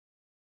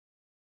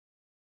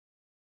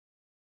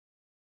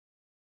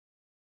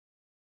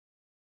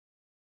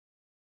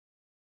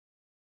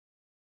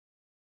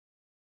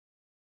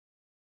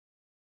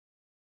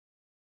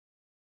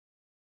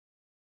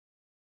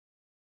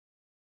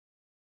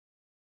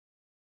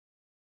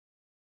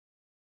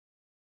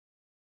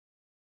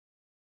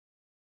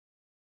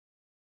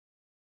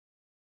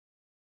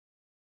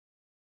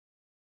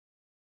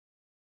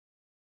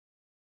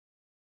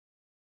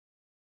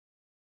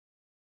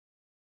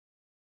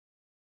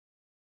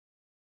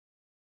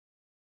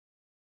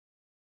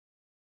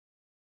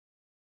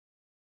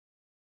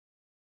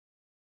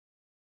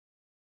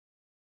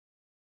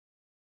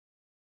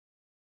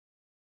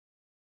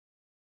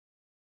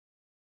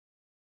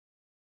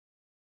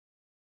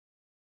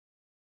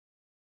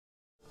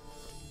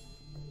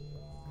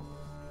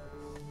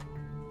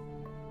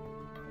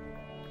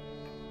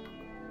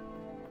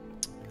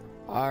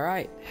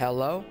Alright,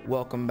 hello,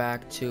 welcome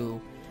back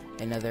to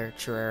another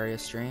Terraria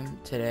stream.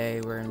 Today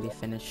we're going to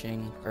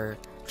be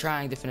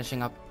trying to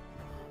finishing up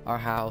our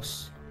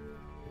house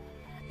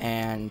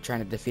and trying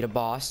to defeat a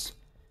boss.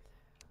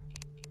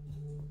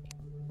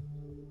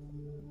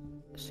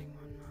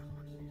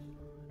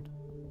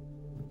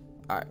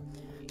 Alright,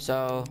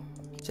 so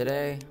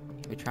today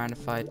we're trying to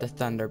fight the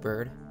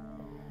Thunderbird.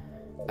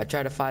 I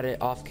tried to fight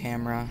it off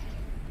camera,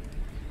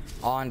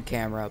 on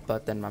camera,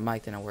 but then my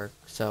mic didn't work,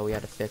 so we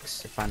had to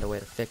find a way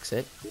to fix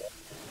it.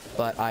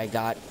 But I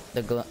got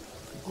the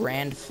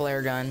grand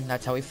flare gun.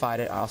 That's how we fight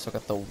it. I also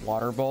got the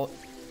water bolt.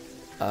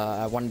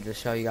 I wanted to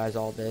show you guys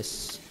all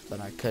this, but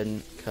I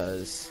couldn't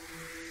because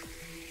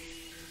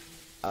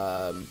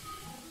the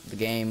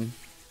game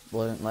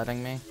wasn't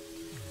letting me.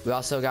 We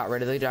also got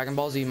rid of the Dragon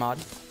Ball Z mod,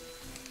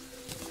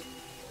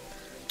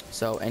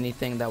 so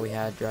anything that we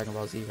had Dragon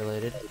Ball Z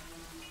related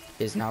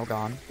is now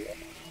gone.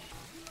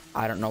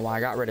 I don't know why I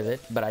got rid of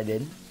it, but I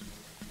did.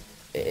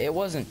 It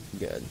wasn't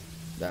good.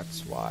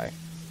 That's why.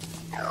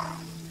 I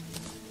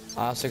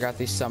also got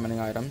these summoning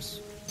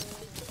items.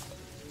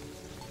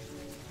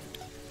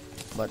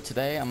 But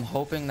today I'm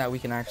hoping that we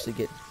can actually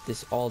get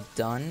this all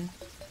done.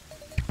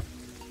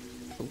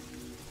 Oh.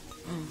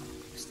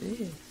 What's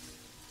this?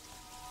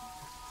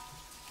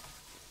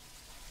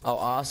 Oh,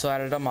 I also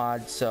added a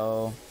mod,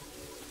 so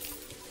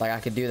like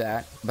I could do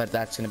that, but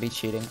that's gonna be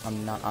cheating.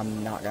 I'm not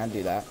gonna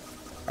do that.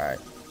 Alright.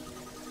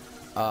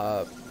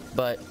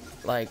 But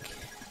like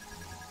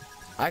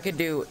I could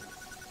do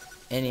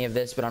any of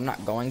this, but I'm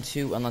not going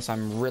to unless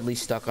I'm really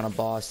stuck on a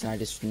boss and I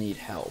just need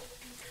help.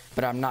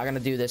 But I'm not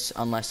gonna do this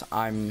unless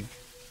I'm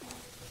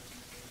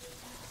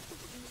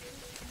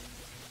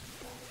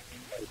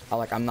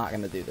not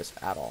gonna do this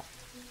at all.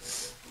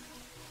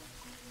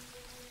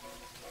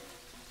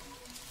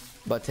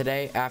 But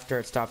today, after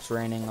it stops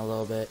raining a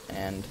little bit,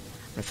 and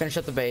I'm gonna finish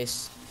up the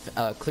base,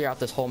 clear out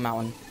this whole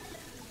mountain,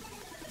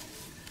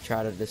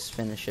 try to just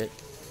finish it.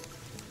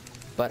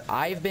 But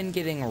I've been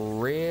getting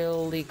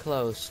really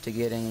close to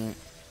getting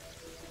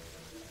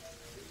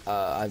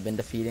I've been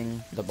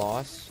defeating the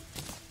boss,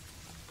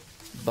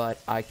 but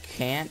I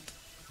can't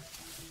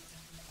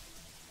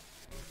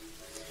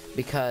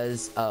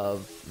because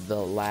of the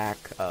lack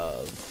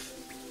of,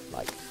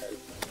 like,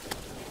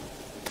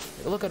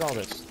 look at all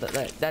this.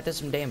 That does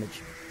some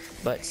damage,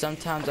 but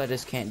sometimes I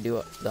just can't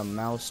do the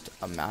most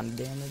amount of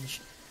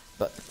damage.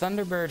 But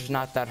Thunderbird's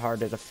not that hard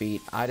to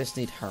defeat. I just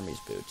need Hermes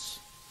boots.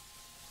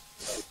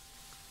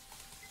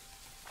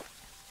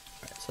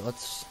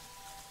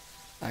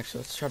 Alright, so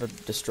let's try to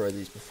destroy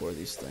these before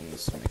these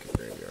things make a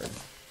graveyard.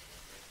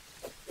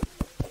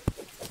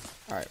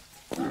 Alright.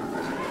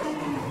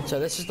 So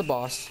this is the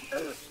boss.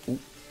 Ooh,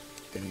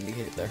 didn't mean to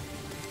hit it there.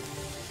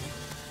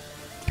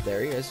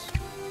 There he is.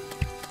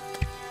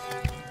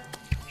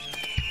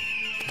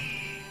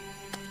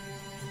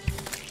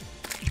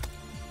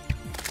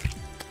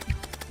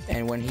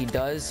 And when he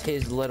does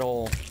his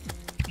little,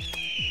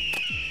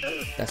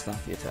 that's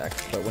not the attack,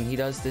 but when he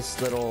does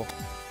this little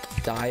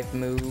dive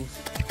move,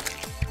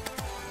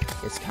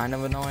 it's kind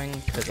of annoying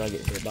because I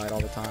get hit by it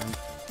all the time,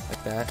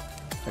 like that.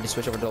 I just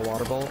switch over to the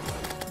water bolt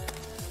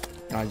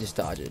and I just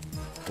dodge it.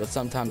 But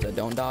sometimes I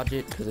don't dodge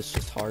it because it's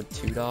just hard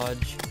to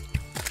dodge.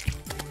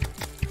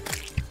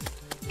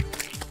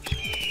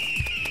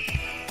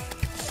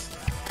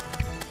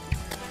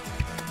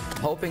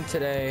 I'm hoping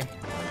today.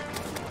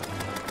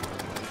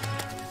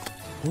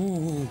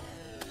 Ooh,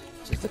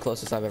 this is the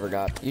closest I've ever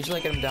got. Usually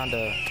I get him down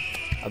to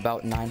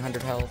about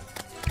 900 health.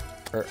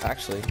 Or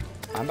actually,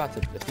 I'm about to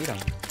defeat him.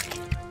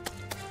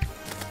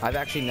 I've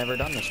actually never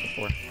done this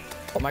before.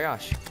 Oh my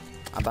gosh,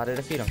 I'm about to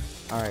defeat him.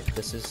 Alright,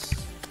 this is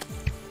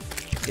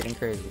getting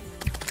crazy.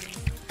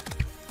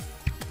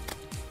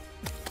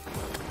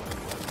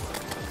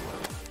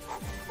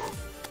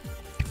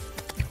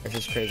 This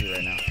is crazy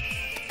right now.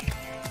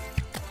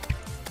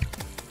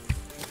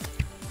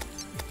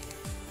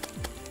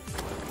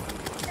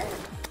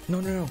 No,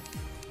 no, no.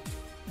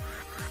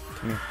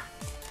 Come here.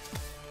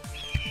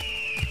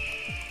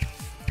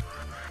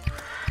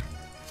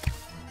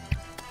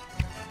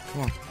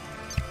 Come on.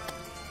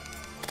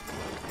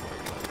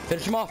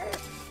 Finish him off.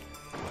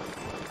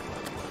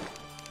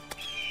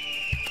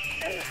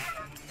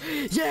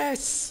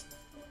 Yes!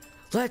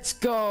 Let's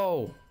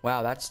go!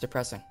 Wow, that's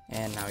depressing.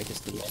 And now he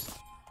just leaves.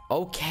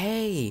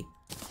 Okay.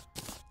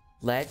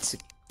 Let's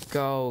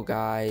go,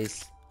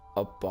 guys.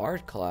 A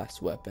Bard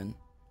class weapon.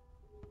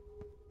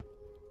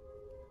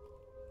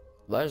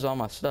 There's all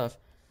my stuff,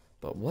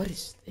 but what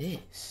is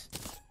this?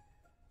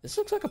 This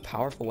looks like a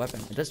powerful weapon.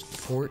 It does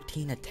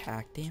 14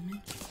 attack damage.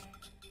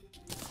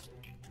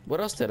 What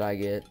else did I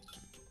get?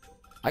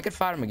 I could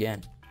fight him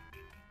again.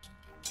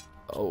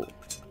 Oh,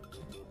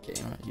 okay.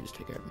 You know what? You just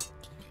take care of him.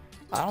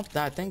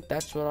 I think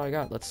that's what I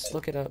got. Let's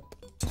look it up.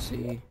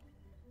 See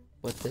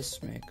what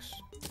this makes.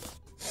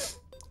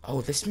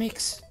 Oh, this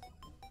makes.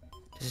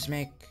 Does this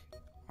make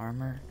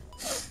armor?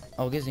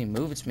 Oh, it gives me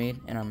movement speed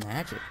and a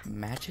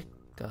magic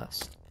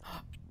gust.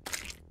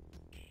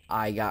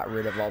 I got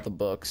rid of all the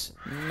books.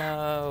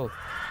 No.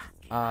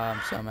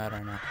 I'm so mad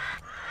right now.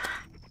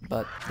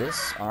 But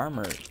this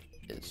armor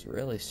is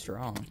really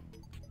strong.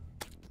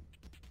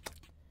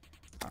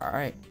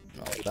 Alright,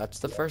 well, that's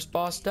the first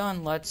boss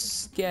done.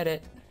 Let's get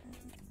it.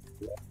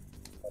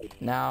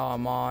 Now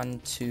I'm on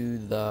to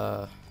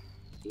the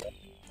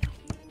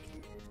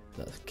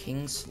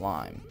King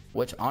Slime.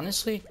 Which,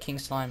 honestly, King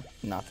Slime,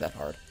 not that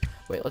hard.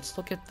 Wait, let's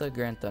look at the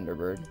Grand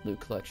Thunderbird loot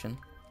collection.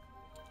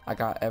 I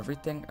got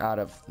everything out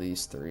of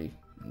these 3.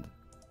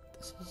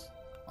 This is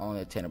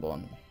only attainable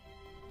in...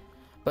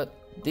 But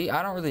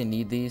I don't really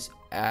need these.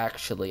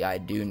 Actually, I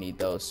do need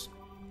those.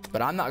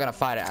 But I'm not gonna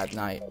fight it at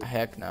night.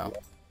 Heck no.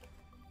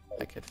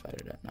 I could fight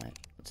it at night.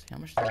 Let's see how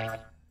much is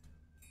that?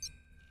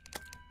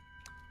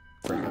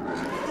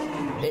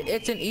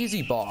 It's an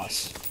easy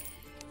boss.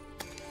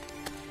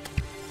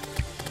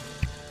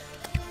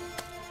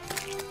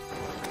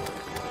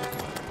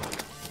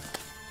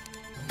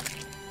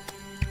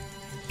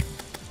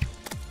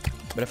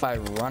 But if I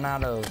run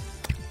out of...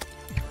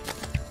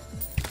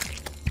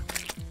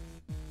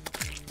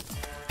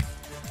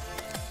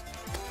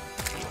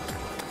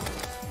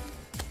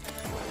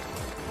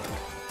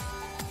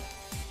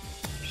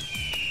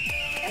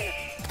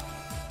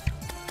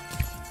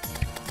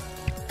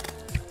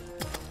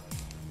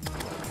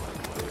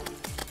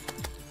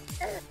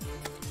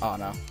 Oh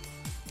no.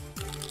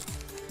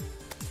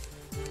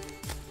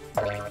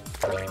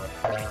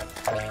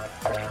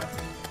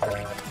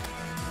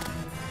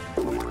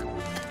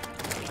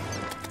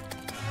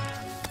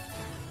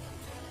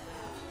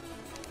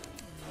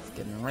 It's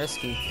getting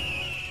risky.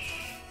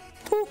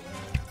 Woo.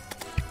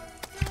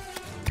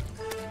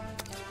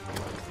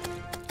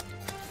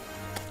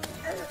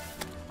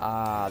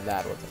 Ah,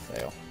 that was a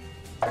fail.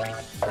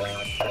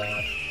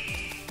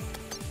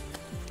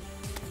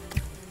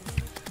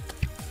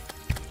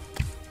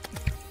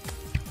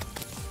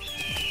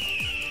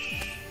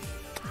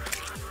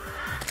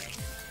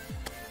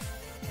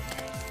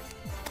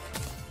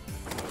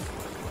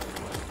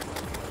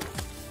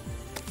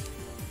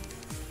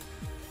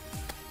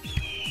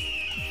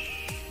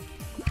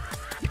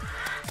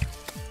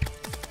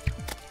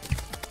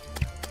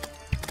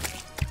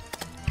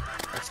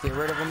 Get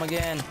rid of him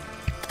again.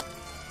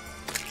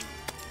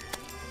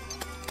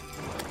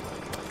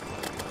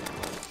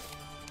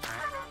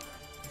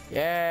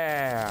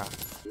 Yeah.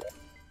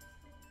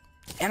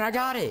 And I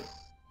got it.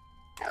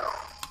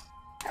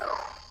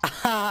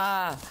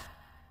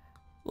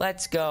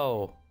 Let's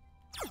go.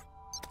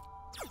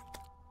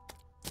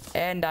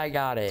 And I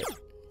got it.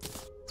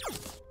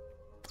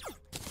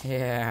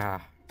 Yeah.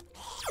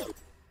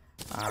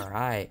 All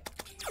right.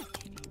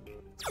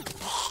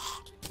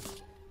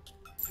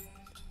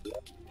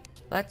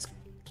 Let's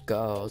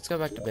go. Let's go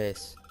back to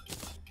base.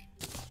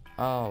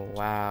 Oh,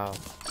 wow.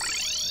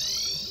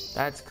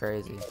 That's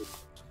crazy.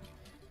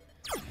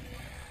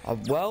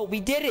 Well, we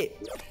did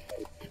it.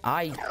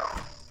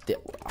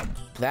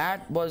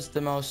 That was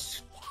the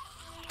most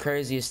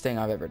craziest thing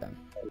I've ever done.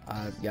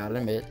 I've got to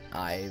admit,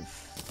 I've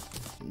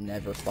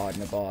never fought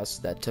in a boss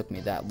that took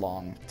me that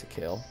long to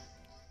kill.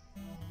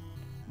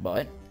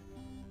 But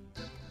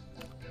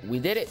we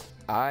did it.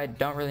 I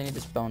don't really need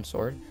this bone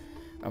sword.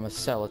 I'm gonna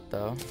sell it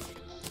though.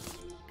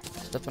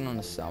 Stuff I'm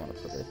gonna sell, I'm gonna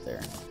put it right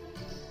there.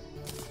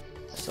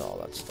 I sell all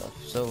that stuff.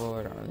 So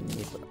I don't really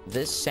need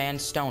this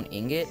sandstone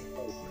ingot.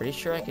 Pretty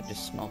sure I could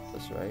just smelt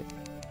this, right?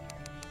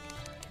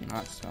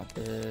 Not smelt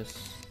this.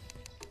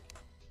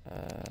 Yeah,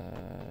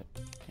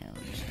 let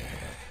me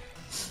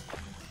just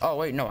oh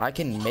wait, no, I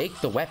can make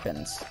the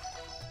weapons.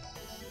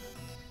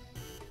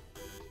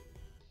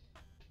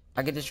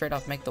 I could just straight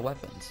off make the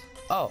weapons.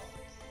 Oh,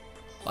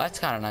 well, that's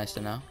kind of nice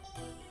to know.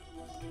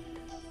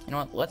 You know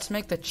what? Let's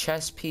make the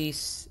chest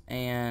piece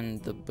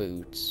and the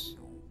boots.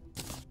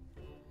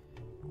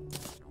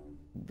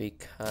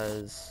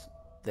 Because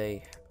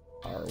they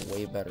are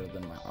way better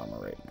than my armor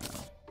right now.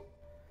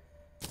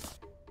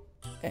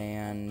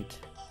 And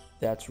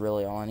that's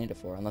really all I need it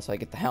for, unless I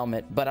get the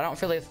helmet. But I don't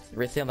really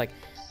feel like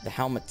the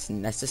helmet's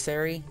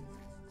necessary.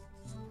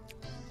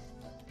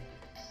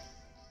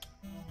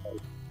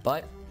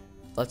 But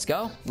let's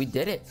go. We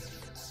did it.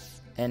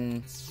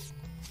 And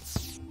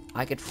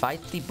I could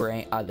fight the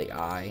the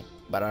eye,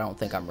 but I don't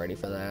think I'm ready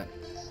for that.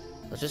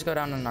 Let's just go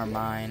down in our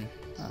mine.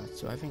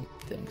 So I think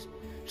things.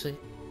 Actually,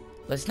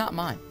 let's not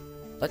mine.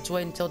 Let's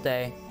wait until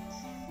day.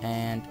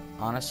 And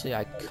honestly,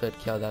 I could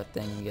kill that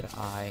thing and get an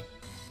eye,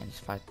 and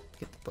just fight,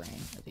 get the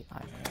brain or the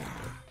eye.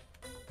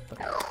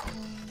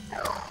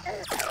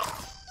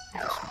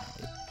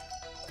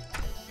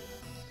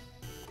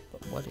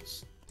 But what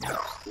is that?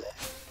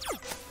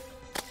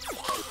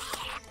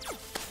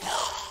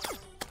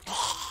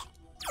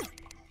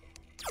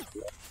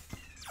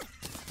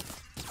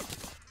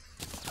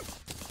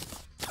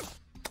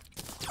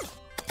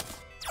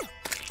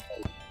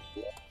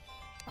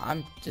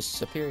 I'm just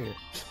superior.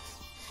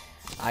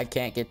 I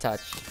can't get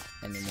touched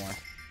anymore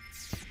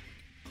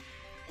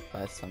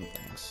by some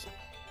things.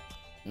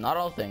 Not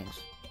all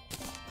things.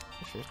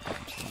 Sure,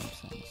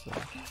 some things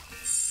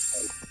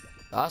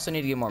though. I also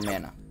need to get more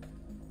mana.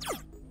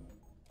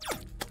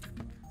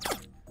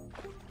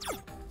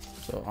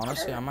 So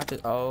honestly, I might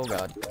just. Oh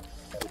god.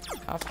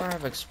 How far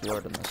I've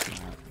explored on this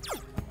map?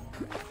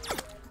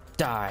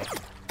 Die.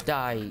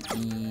 Die,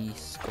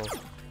 skull.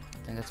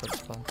 I think that's what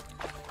it's called.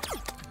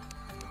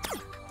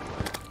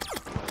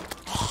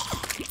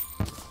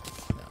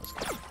 That was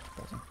good.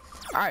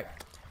 Alright.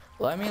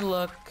 Let me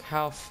look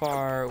how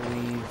far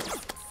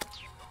we've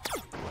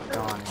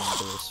gone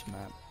into this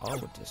map. Oh,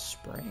 it's a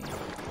spray.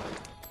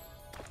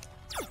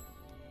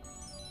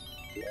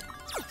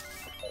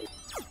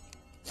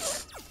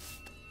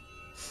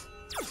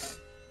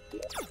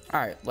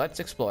 Alright, let's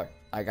explore.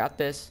 I got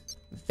this.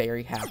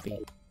 Very happy.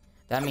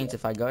 That means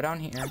if I go down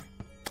here,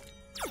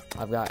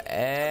 I've got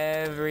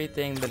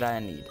everything that I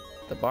need.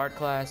 The Bard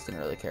class, didn't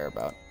really care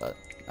about, but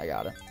I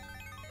got it.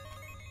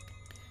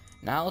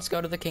 Now let's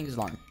go to the King's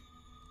Lawn.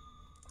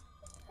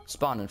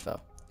 Spawn info.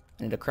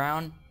 I need a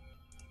crown.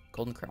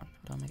 Golden crown.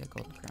 How do I make a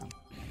golden crown?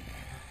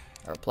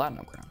 Or a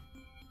platinum crown.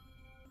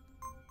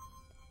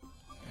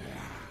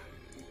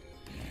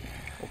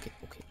 Okay.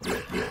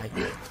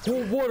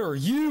 Oh, what are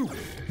you?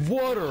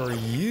 What are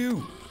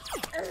you?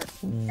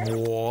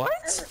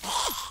 What?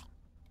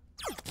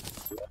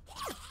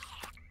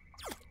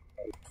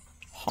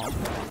 Huh?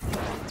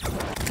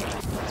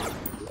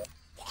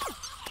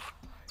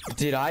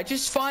 Did I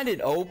just find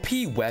an OP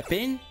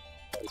weapon?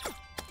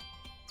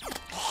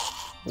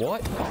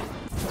 What?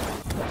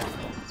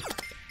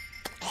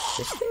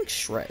 This thing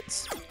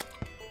shreds.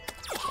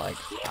 Like,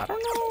 I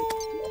don't know.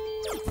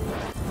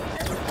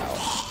 Ow.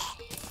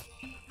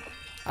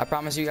 I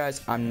promise you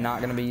guys, I'm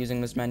not gonna be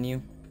using this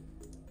menu.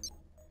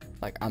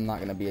 Like, I'm not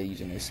gonna be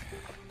using this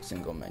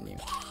single menu.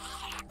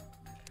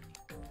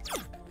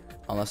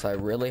 Unless I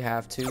really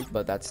have to,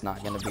 but that's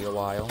not gonna be a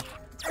while.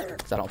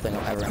 Because I don't think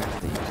I'm ever gonna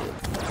have to use it.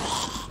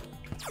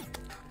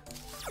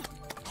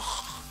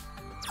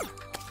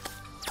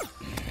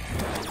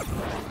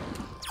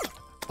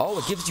 Oh,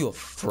 it gives you a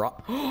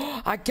frog.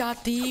 I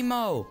got the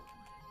emo.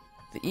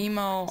 The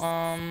emo,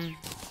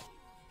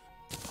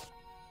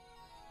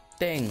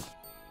 thing.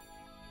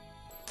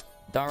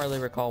 Don't really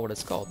recall what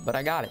it's called, but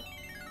I got it.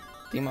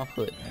 The emo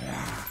hood.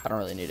 I don't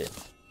really need it.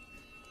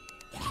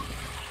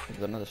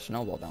 There's another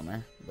snowball down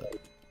there, but I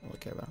don't really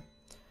care about it.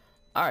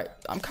 Alright,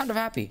 I'm kind of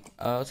happy.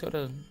 Let's go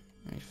to,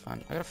 let me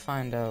find, I gotta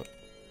find out.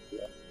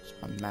 It's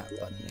my map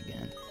button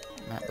again.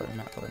 Map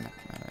button.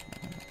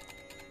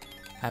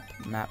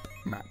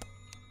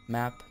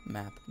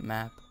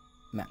 Map.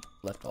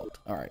 Left alt.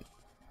 Alright.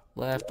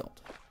 Left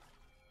alt.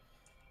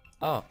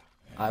 Oh,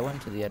 I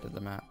went to the edge of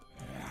the map.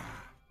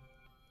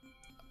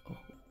 Oh.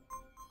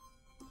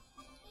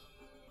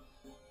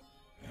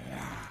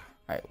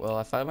 Alright, well,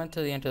 if I went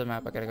to the end of the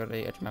map, I gotta go to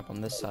the edge map on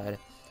this side.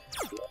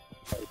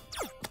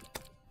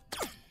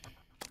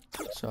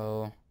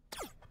 So,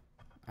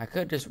 I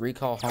could just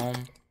recall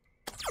home.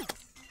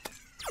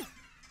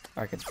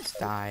 Or I could just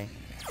die.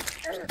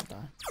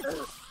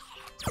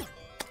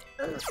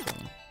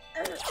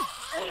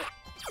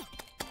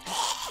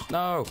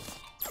 No!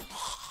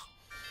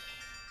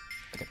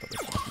 Okay, put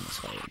this back in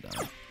this way to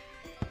die.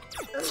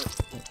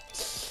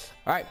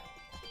 Alright.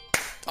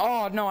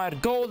 Oh no, I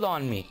had gold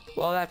on me.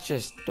 Well, that's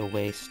just a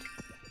waste.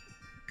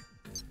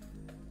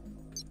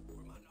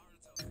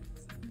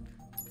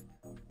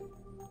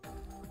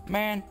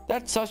 Man,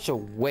 that's such a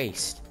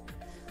waste.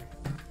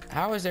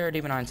 How is there a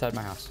demon inside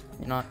my house?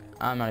 You know what?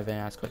 I'm not even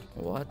asking.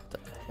 What the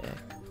heck?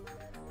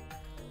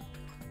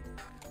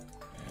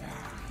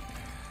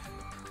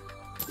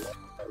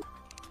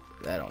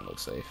 That don't look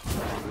safe.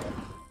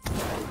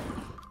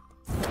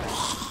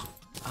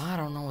 I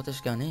don't know what this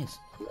gun is,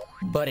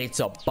 but it's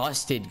a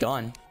busted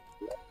gun.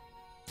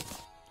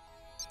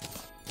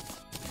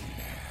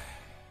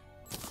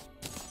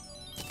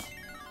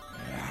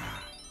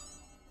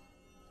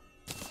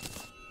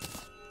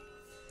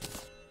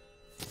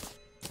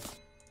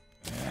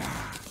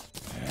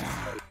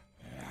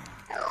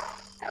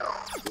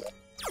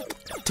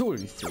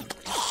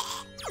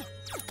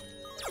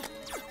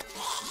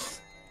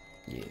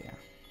 Yeah.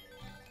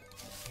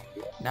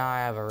 Now I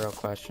have a real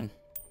question.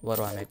 What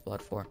do I make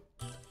blood for?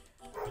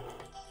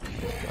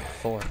 Blood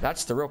for?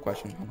 That's the real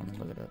question. Hold on, let me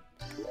look it up.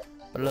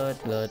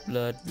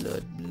 Blood.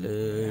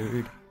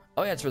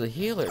 Oh yeah, it's for the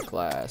healer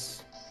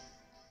class.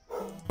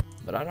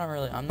 But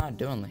I'm not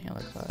doing the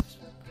healer class.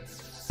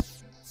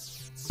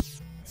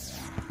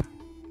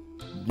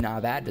 Nah,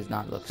 that does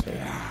not look safe.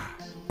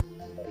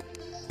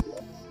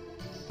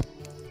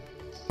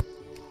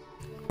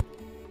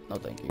 No,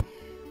 thank you.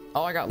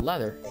 Oh, I got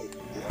leather.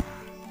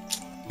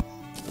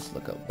 Let's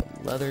look up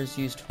what leather's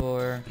used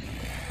for.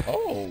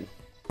 Oh!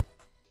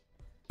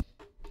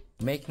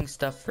 Making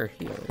stuff for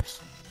healers.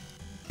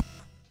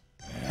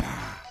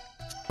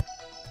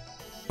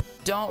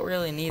 Don't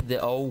really need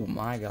the... Oh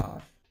my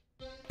gosh.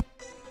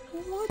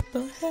 What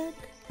the heck?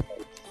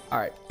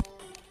 Alright.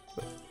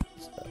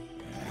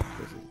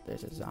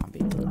 There's a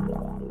zombie.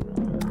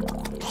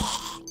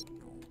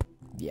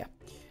 Yeah.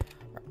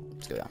 Alright,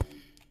 let's go down.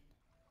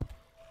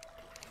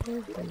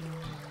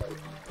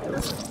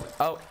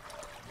 Oh.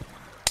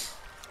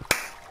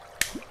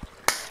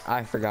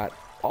 I forgot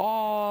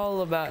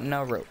all about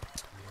no rope.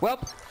 Well,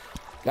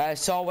 guys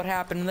saw what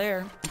happened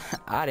there.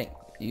 I didn't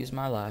Use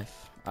my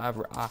life. I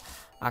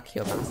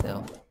killed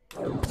myself.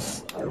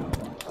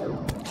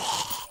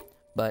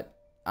 But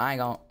I ain't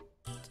gonna.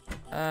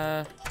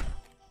 I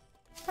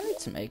need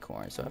some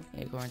acorns. So I have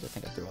any acorns. I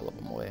think I threw all of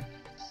them away.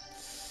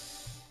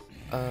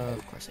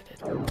 Of course I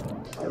did.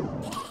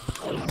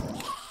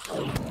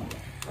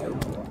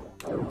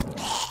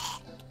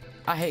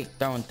 I hate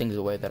throwing things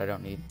away that I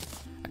don't need.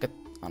 I could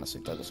honestly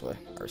throw this away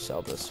or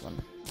sell this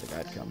when the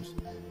guide comes.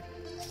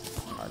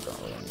 I don't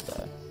really need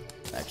that.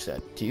 Actually, I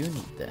do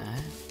need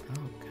that.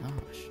 Oh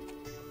gosh.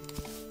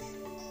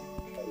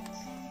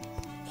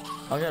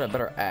 I got a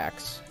better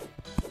axe.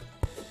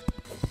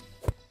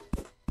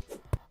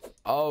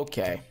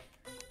 Okay.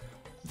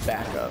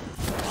 Back up.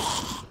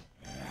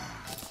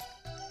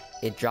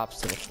 It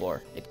drops to the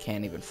floor. It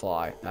can't even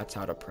fly. That's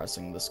how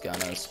depressing this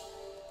gun is.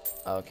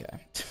 Okay.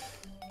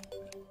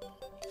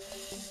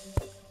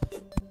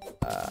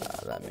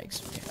 That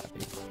makes me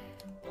happy.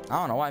 I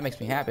don't know why it makes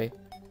me happy.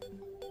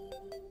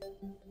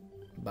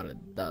 But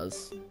it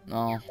does.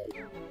 No.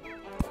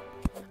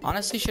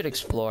 Honestly, should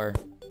explore.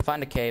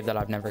 Find a cave that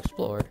I've never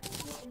explored.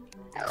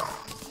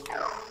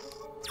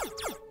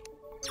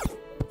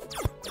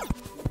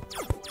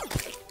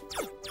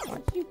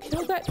 Why'd you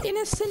kill that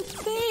innocent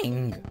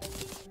thing?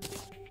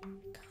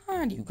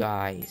 God, you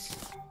guys.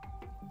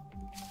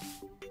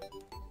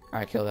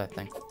 Alright, kill that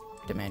thing.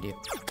 Demand you.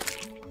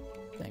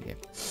 Thank you.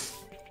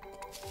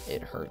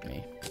 It hurt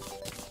me.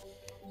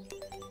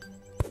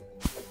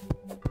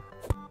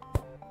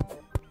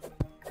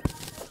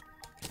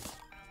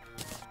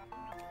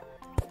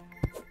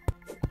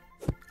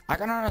 I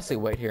can honestly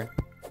wait here.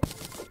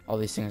 All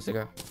these things to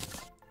go.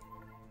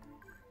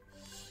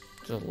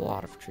 There's a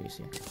lot of trees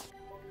here.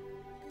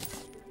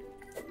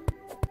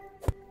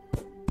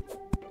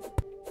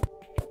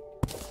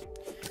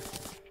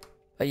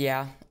 But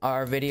yeah,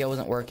 our video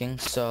wasn't working,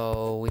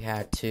 so we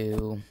had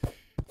to,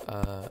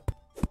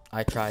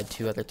 I tried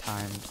 2 other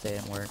times, they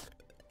didn't work.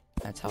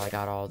 That's how I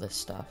got all this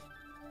stuff.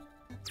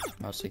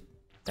 Mostly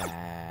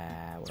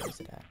that, where is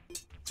it at?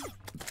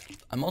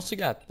 I mostly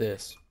got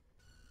this.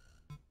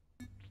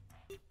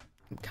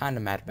 I'm kind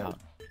of mad about,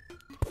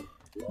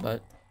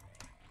 but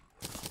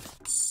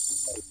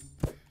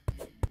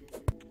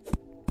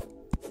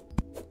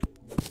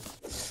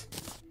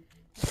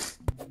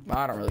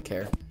I don't really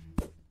care.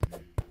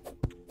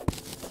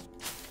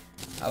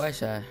 I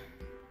wish I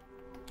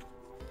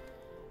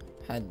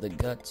had the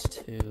guts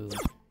to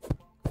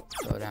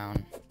go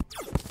down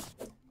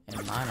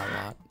and mine a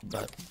lot,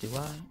 but do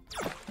I?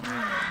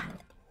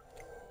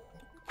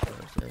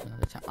 There's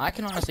another time. I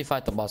can honestly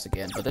fight the boss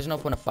again, but there's no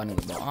point of fighting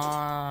the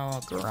boss.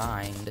 Oh,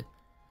 grind.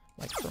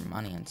 Like for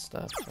money and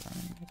stuff, but I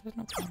mean, there's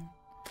no point.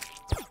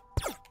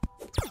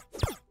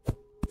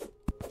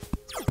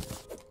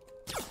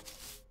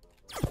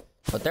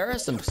 But there are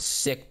some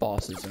sick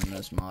bosses in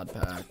this mod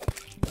pack.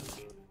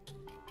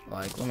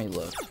 Like, let me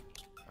look.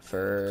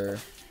 For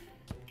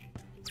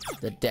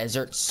the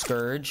Desert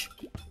Scourge,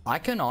 I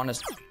can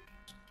honestly...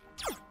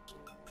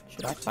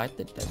 Should I fight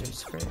the Desert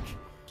Scourge?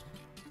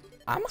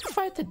 I'm gonna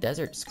fight the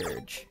Desert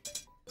Scourge.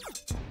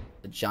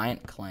 The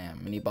Giant Clam.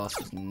 Mini boss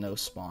with no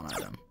spawn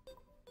item.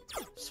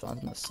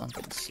 Spawns in the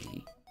Sunken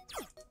Sea.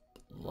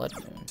 Blood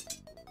Moon.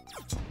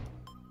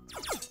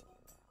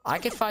 I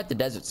could fight the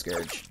Desert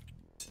Scourge.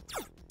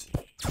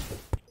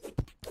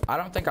 I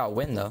don't think I'll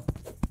win, though.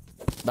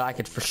 But I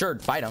could for sure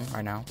fight him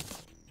right now.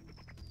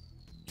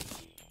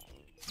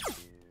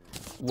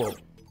 Whoa.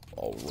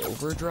 Oh,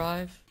 Rover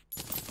Drive?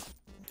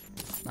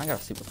 I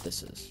gotta see what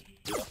this is.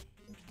 Get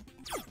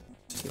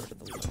rid of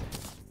the logo.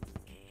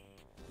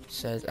 It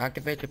says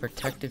activate the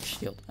protective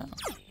shield. Oh.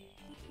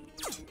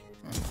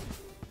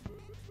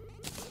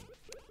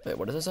 Wait,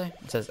 what does it say?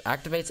 It says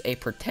activates a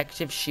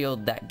protective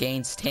shield that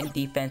gains 10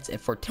 defense and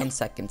for 10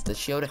 seconds. The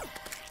shield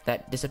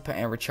that disappears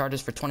and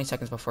recharges for 20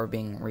 seconds before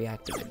being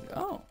reactivated.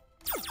 Oh.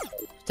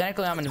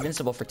 Technically, I'm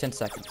invincible for 10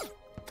 seconds.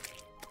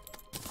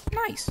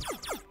 Nice.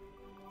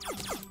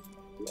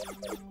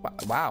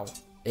 Wow.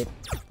 It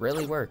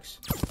really works.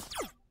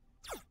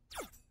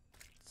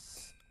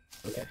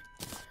 Okay.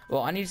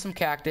 Well, I need some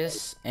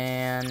cactus,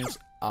 and...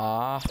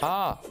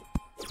 Aha!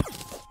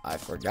 I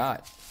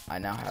forgot. I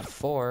now have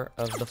 4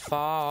 of the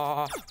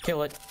fa.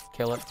 Kill it.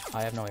 Kill it.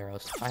 I have no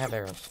arrows. I have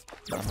arrows.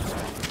 But I'm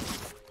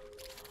not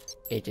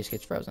it just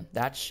gets frozen.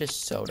 That's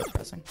just so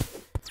depressing.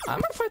 I'm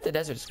gonna fight the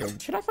Desert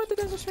Scourge. Should I fight the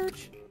Desert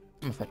Scourge?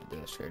 I'm gonna fight the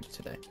Desert Scourge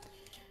today.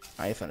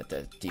 I found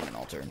the Demon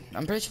Altar.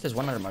 I'm pretty sure there's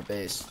one under my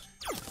base.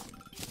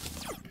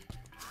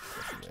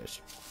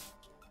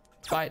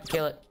 Fight,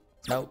 kill it.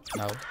 Nope,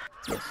 no.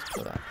 Yes,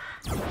 kill that.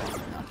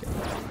 Not kill it.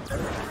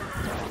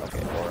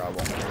 Okay, or I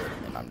won't kill it,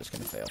 and I'm just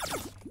gonna fail.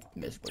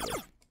 Miserably.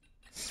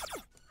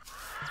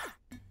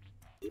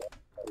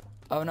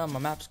 Oh no, my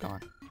map's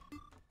gone.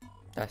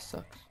 That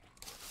sucks.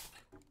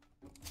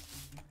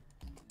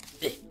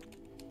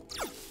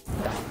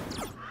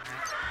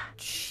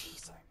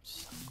 Jeez, I'm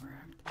so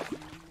cracked.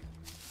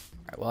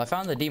 Alright, well, I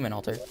found the Demon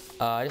Altar.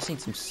 I just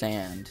need some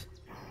sand.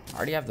 I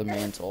already have the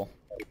mantle.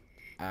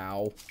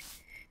 Ow.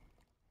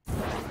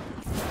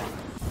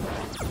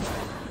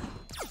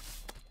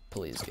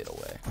 Please get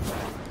away.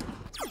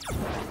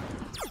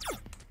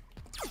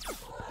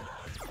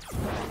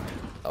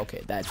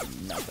 Okay, that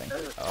did nothing.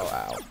 Oh,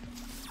 ow.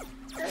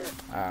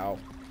 Ow.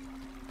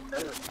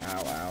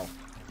 Ow, ow.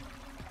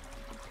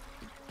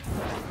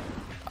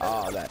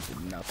 Oh, that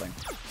did nothing.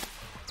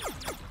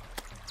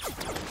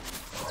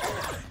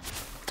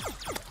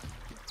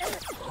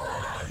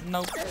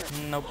 Nope,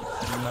 nope,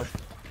 nope.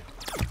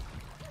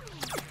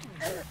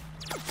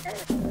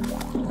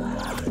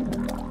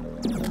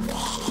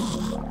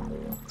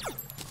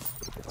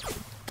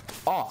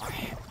 Oh,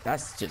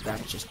 that's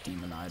just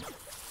demonized.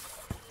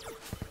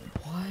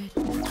 What?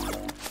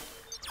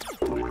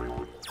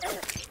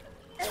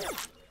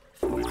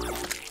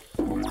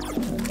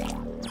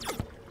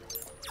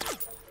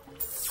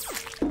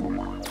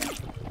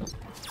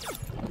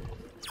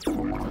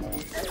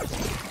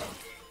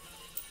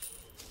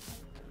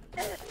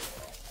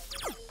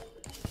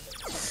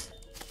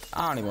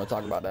 I don't even want to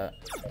talk about that.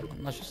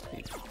 Let's just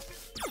leave.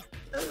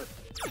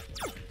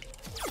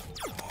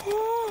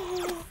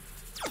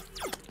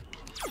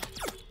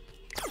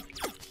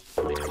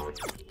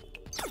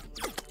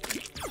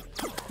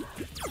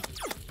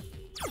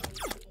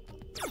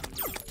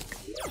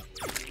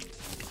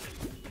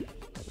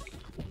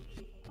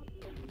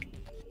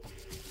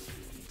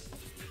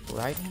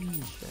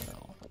 Writing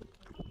gel.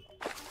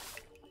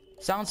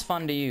 Sounds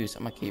fun to use.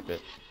 I'm gonna keep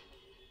it.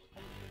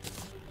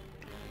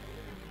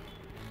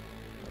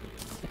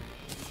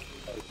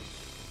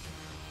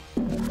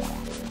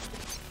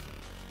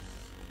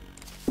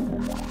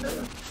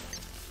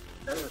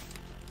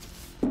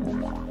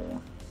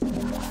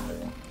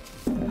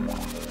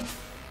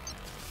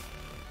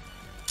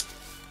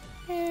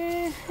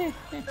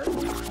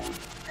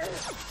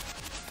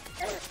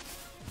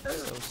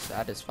 So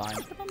satisfying,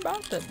 but I'm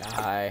about to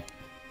die.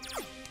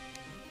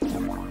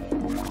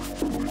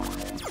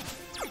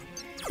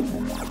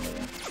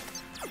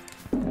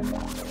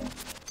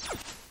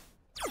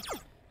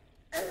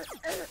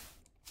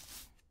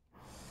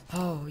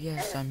 Oh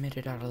yes, I made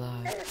it out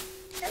alive.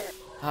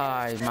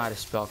 I might have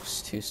spoke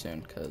too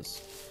soon,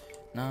 cause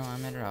no, I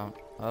made it out.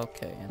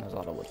 Okay, and there's a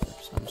lot of wood there,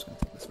 so I'm just gonna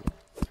take this wood.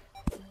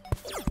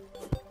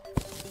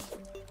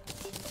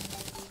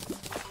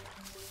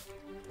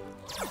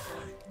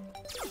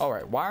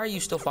 Alright, why are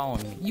you still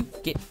following me? You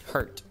get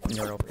hurt when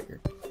you're over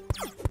here.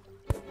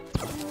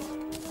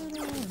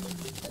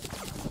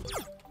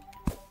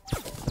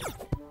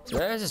 So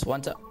there was this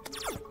one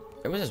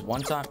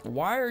time.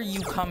 Why are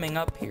you coming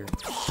up here?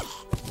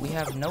 We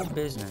have no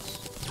business.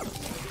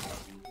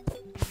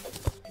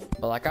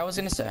 But like I was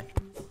gonna say,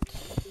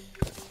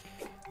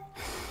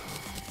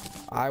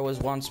 I was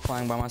once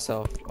playing by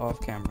myself off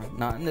camera,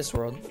 not in this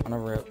world, on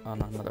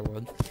another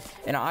world,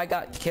 and I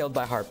got killed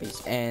by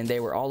harpies, and they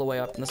were all the way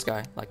up in the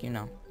sky, like you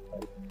know.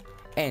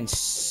 And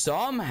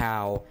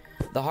somehow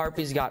the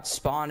harpies got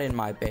spawned in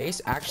my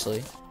base.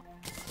 Actually,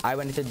 I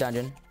went into the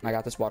dungeon and I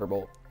got this water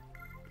bolt.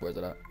 Where's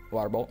it at?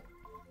 Water bolt.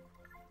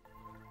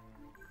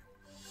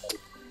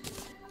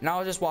 And I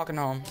was just walking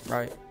home,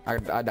 right?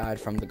 I died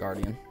from the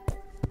Guardian.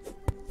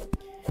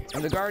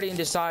 And the Guardian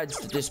decides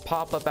to just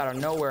pop up out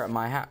of nowhere at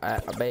my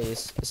at a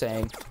base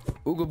saying,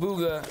 "Ooga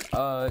booga,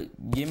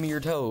 give me your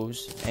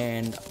toes,"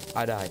 and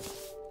I died.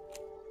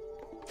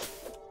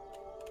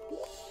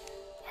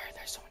 Why are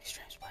there so many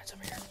strange plants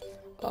over here?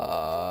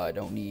 I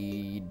don't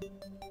need.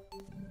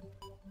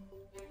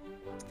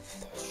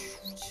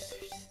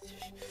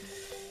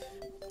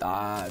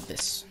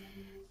 This.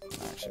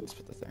 Actually, let's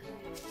put this there.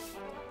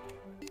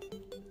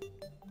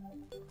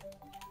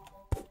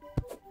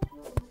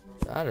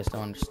 I just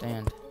don't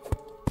understand.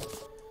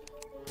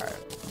 Alright,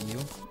 you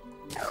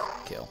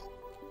kill.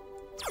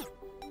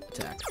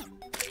 Attack.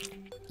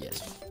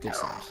 Yes, good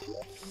sounds.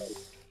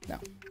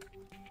 Now,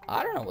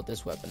 I don't know what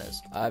this weapon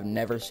is. I've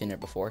never seen it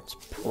before. It's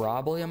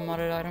probably a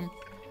modded item.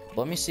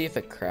 Let me see if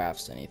it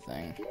crafts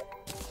anything.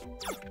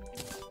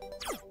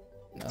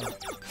 No,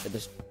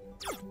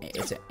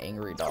 it's an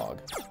angry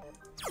dog.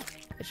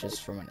 It's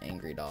just from an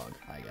angry dog,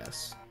 I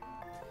guess.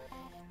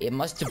 It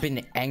must have been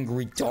an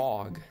angry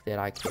dog that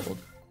I killed.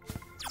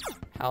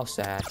 How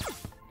sad.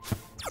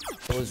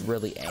 It was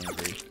really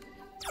angry.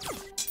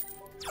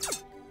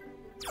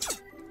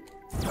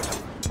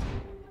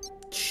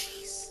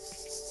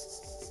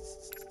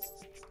 Jesus.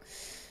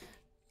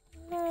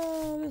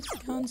 Oh, this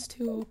gun's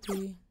too OP.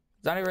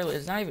 It's not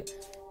even,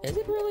 is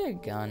it really a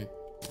gun?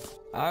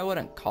 I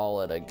wouldn't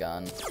call it a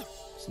gun.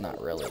 It's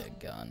not really a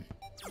gun.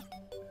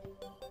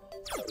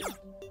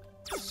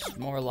 It's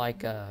more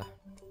like a...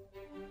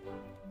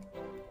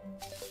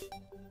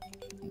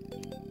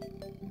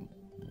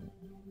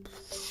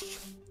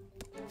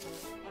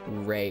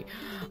 Ray.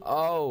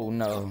 Oh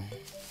no.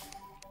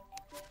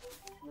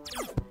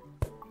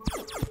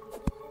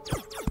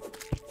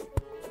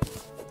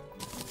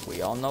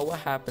 We all know what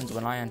happens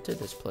when I enter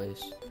this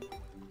place.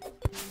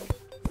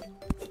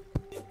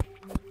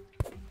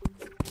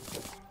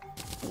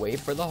 Wait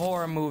for the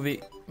horror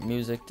movie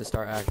music to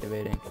start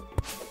activating.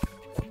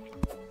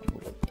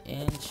 Move an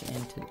inch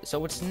into.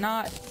 So it's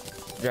not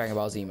Dragon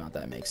Ball Z mount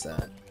that makes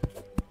that.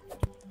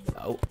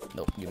 Oh,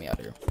 nope, get me out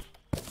of here.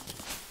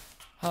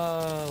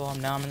 Well,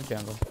 now I'm in the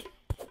jungle.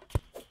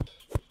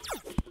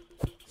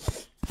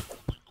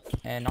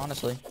 And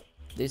honestly,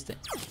 these things.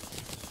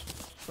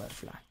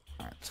 Butterfly.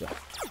 Alright, let's go.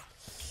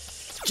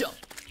 Jump.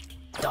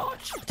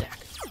 Dodge. Attack.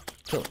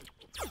 Kill it.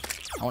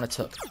 I want a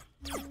took.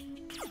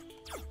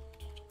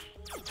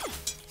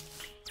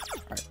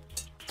 Alright.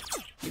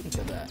 You can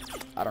kill that.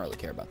 I don't really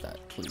care about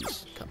that.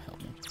 Please, come help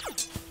me.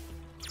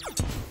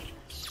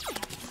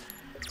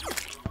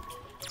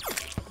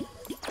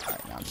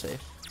 Alright, now I'm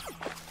safe.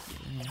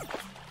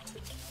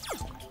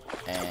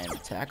 And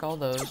attack all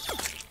those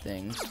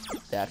things.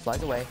 That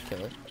flies away.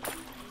 Kill it.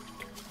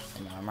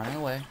 And now I'm running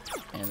away.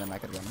 And then I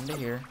could run into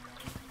here.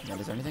 And then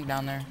is there anything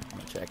down there? I'm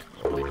gonna check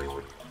real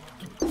quick.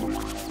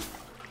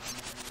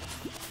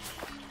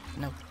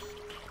 No.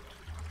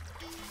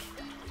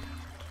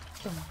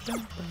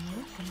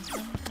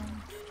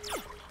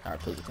 Alright,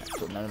 please attack.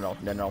 No.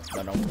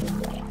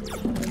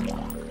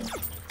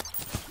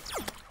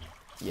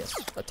 Yes,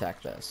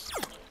 attack this.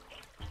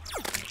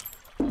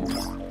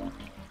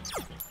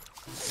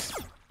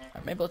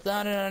 Alright, maybe let's...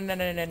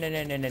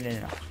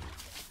 No.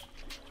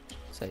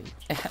 So,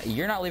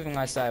 you're not leaving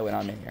my side when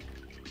I'm in here.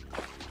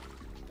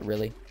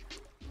 Really?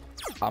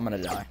 I'm gonna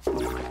die.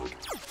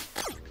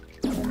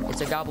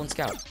 It's a goblin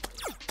scout.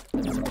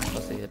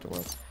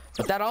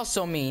 But that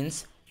also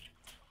means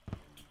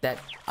that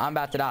I'm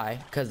about to die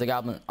because the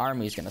goblin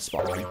army is gonna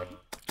spawn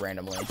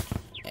randomly,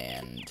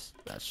 and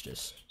that's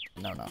just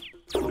no. I'm not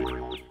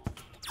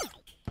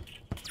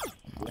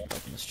gonna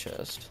open this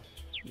chest.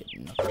 Get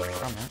nothing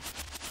from it.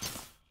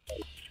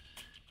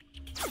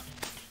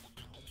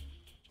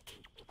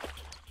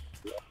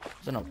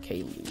 It's an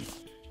okay loot.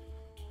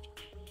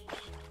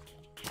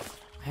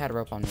 I had a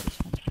rope on me this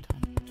one time.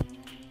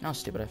 How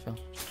stupid I feel.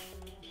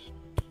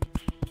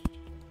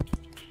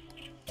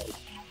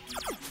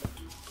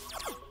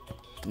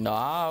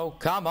 No,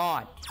 come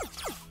on.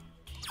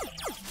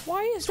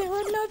 Why is there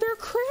another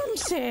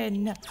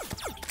crimson?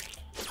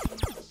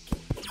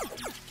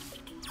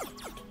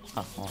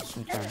 Oh,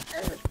 awesome turn.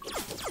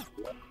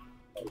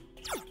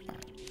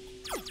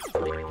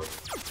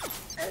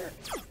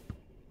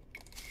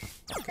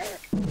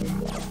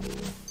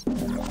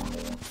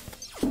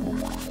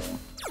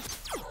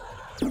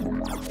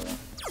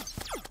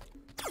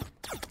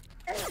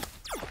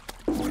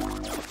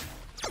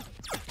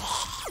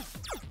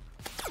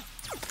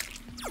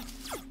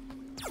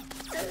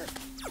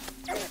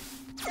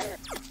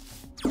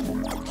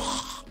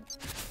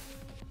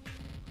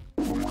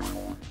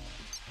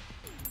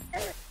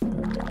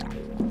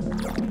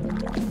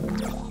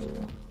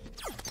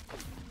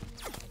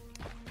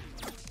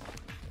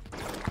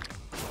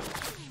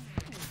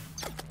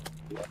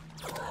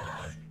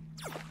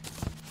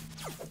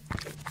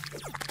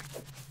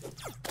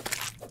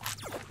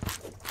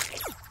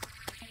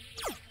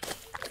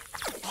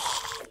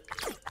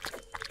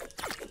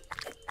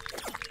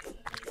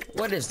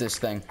 What is this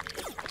thing?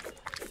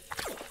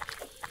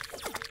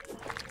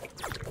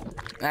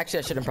 Actually,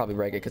 I shouldn't probably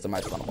break it because I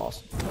might spawn a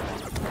boss.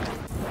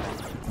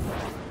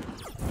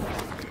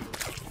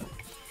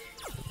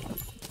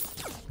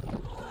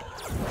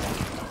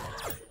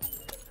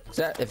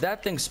 If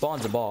that thing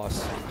spawns a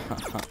boss,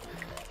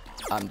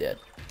 I'm dead.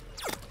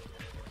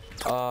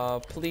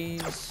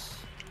 Please.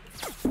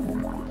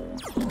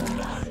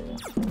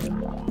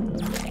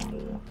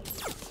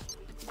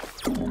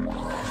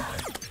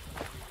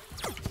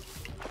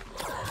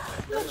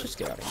 Let's just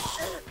get out of here.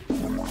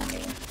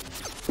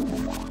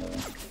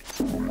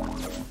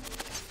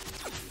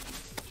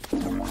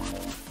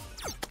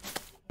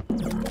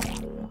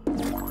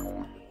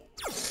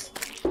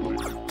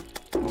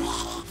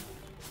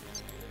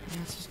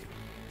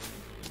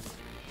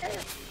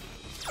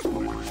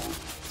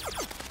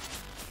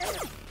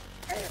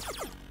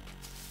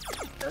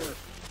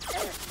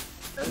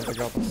 I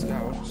got the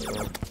scout, so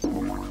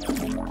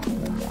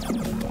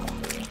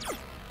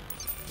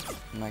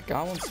my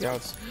goblin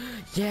scouts.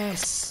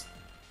 Yes.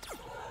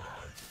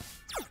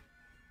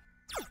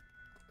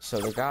 So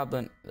the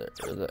goblin,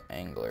 the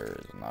angler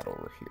is not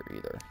over here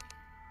either.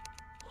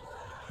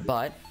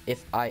 But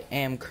if I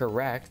am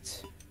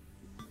correct,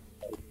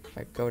 if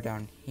I go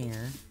down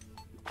here,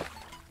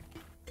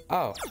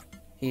 oh,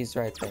 he's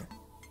right there.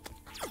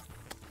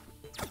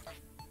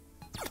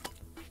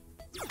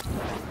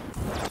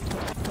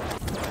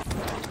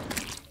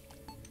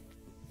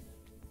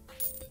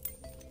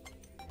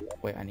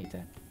 Wait, I need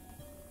that.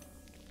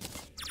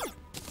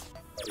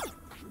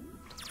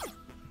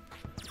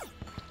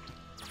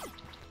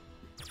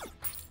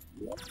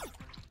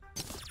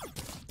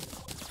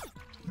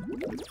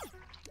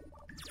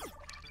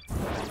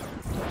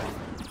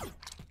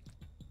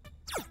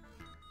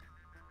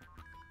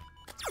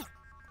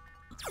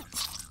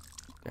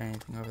 Got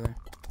anything over there?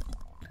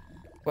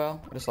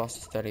 Well, I just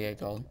lost 38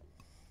 gold.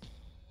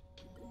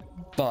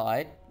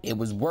 But it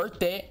was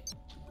worth it.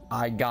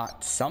 I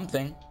got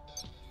something.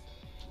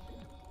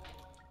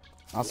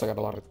 Also got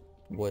a lot of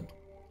wood.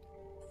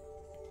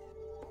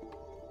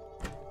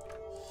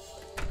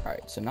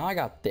 Alright, so now I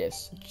got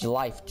this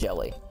life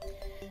jelly.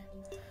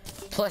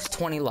 Plus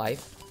 20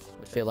 life.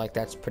 I feel like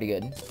that's pretty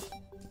good.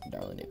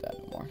 Don't really need that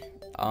anymore.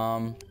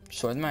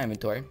 Sort my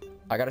inventory.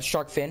 I got a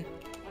shark fin.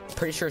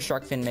 Pretty sure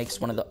shark fin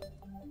makes one of the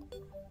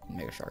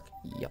mega shark.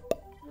 Yup.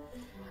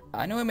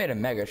 I know I made a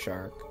mega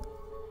shark.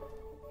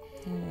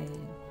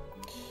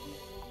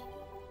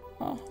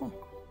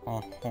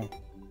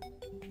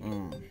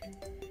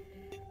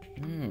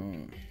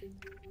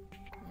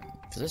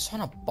 Does this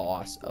on a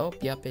boss? Oh,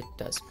 yep, it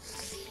does.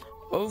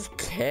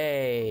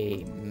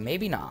 Okay,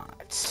 maybe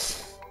not.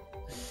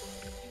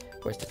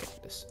 Where's the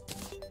cactus?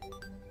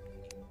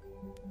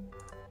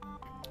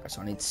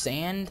 So I need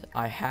sand.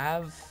 I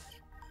have.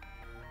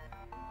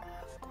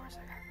 Of course,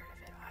 I got rid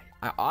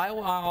of it. I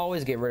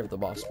always get rid of the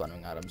boss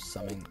spawning items,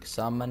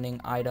 summoning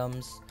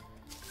items.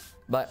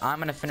 But I'm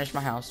gonna finish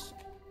my house.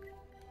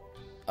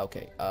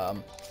 Okay.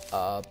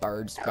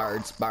 Birds,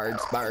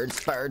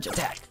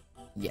 attack.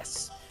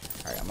 Yes.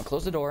 All right. I'm gonna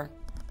close the door.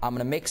 I'm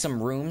gonna make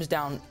some rooms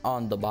down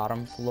on the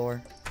bottom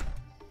floor.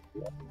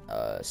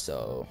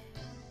 So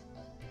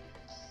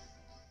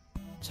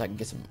I can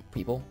get some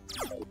people.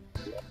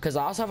 Cause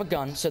I also have a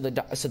gun, so the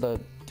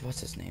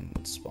what's his name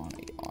would spawn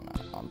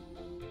on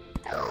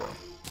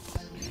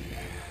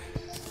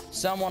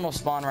someone will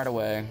spawn right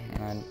away,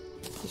 and I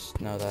just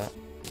know that.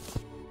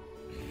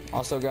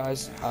 Also,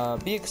 guys,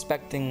 be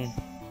expecting.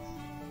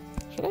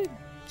 Should I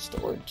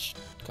storage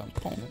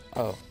component?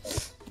 Oh,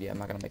 yeah, I'm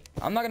not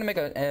gonna make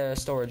a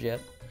storage yet.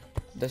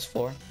 This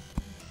floor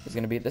is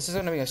gonna be. This is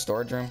gonna be a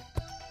storage room.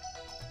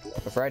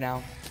 But for right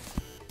now,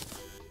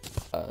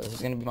 this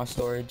is gonna be my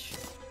storage.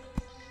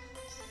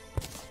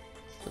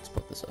 Let's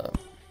put this up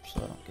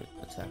so I don't get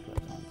attacked by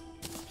them.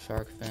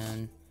 Shark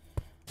fin.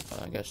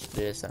 I guess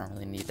this, I don't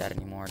really need that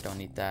anymore. Don't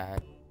need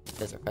that.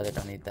 Desert feather,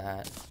 don't need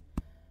that.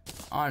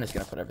 I'm just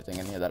gonna put everything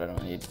in here that I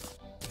don't need.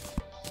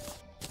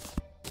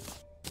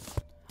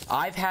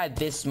 I've had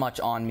this much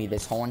on me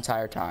this whole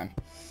entire time.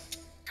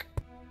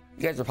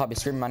 You guys are probably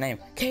screaming my name.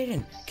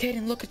 Caden,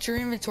 look at your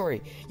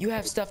inventory. You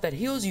have stuff that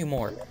heals you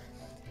more.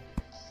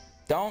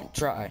 Don't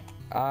try.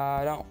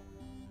 I'm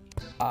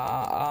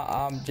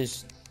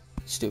just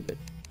stupid.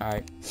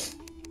 Alright.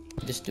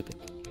 Just stupid.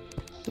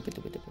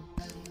 Stupid.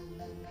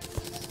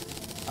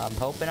 I'm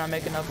hoping I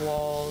make enough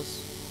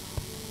walls.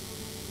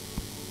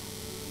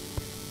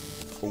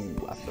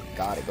 Ooh, I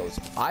forgot it goes.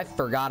 I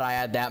forgot I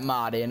had that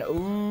mod in.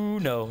 Ooh,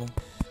 no.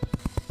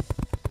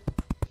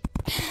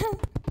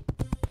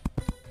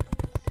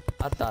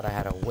 I thought I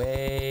had a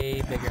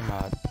way bigger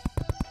mod.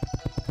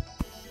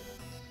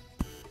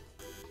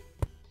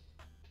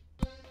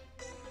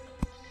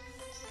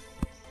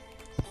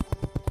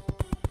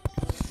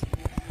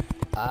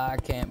 I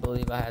can't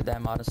believe I had that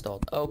mod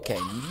installed. Okay,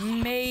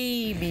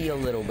 maybe a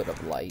little bit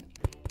of light.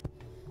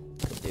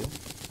 Could do.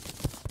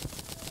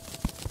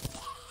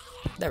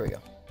 There we go.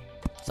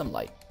 Some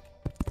light.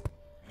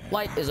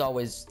 Light is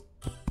always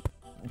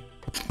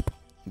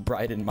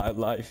bright in my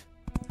life.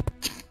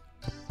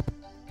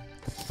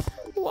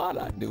 Why'd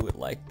I do it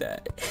like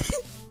that?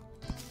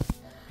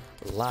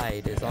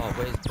 Light is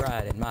always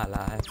bright in my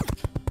life.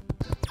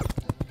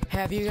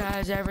 Have you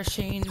guys ever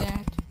seen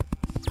that?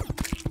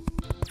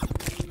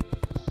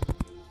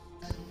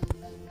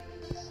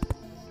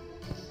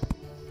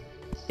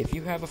 If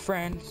you have a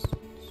friend,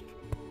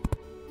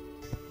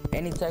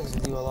 and he texts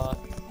you a lot,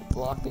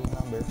 block his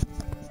number.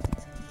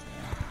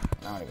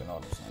 I don't even know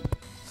what I'm saying.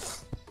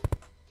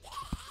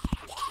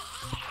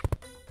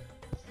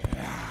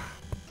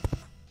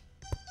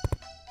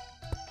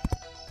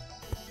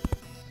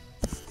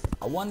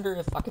 I wonder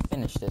if I can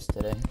finish this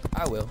today.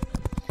 I will.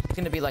 It's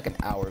gonna be like an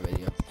hour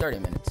video, 30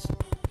 minutes.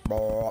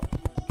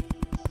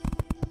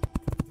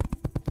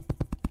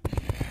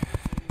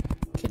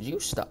 Could you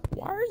stop?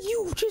 Why are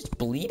you just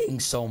bleeding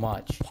so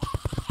much?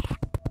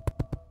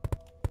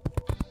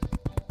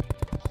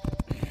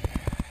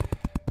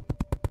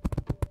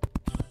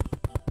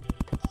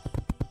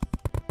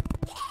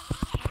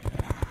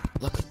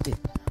 Look at this.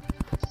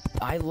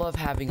 I love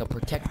having a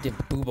protective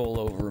booble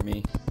over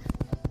me.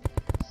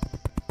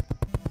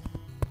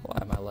 Why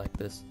am I like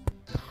this?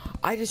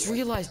 I just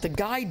realized the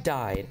guy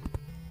died.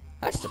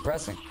 That's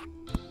depressing.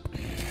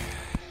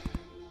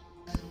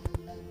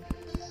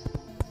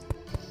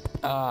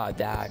 I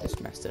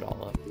just messed it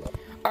all up.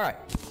 Alright,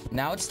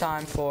 now it's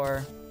time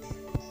for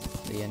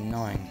the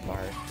annoying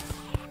part.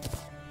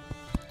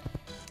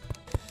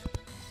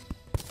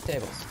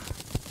 Tables.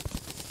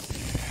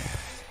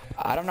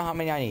 I don't know how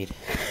many I need.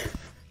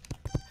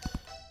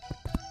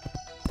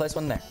 Place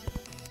one there.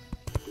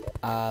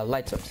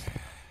 Light source.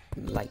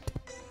 Light.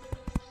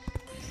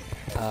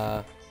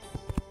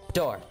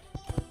 Door.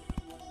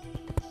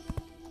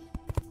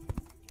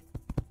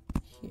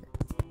 Here.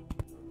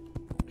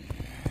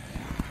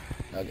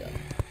 Okay.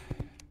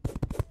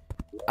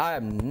 I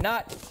am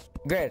not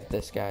great at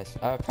this, guys.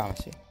 I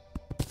promise you.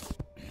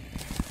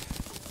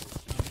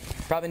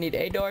 Probably need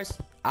 8 doors.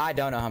 I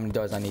don't know how many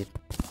doors I need.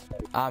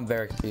 I'm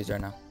very confused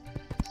right now.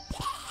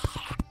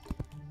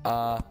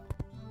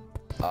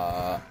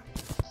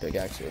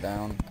 Pickaxe go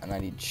down, and I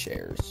need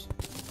chairs.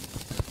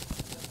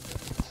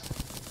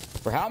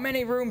 For how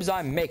many rooms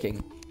I'm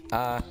making,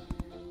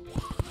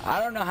 I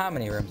don't know how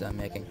many rooms I'm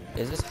making.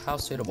 Is this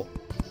house suitable?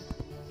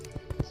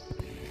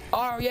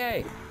 Oh,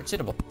 yay! It's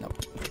suitable. No.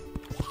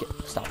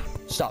 Stop.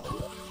 Stop.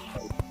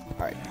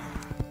 Alright.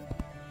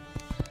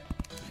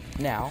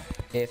 Now,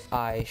 if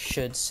I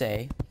should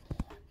say...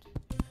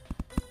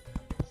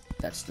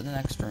 That's the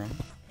next room.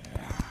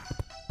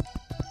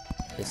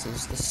 This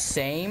is the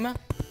same...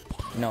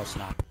 No, it's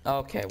not.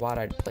 Okay, why'd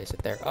I place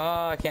it there?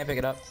 Oh, I can't pick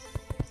it up.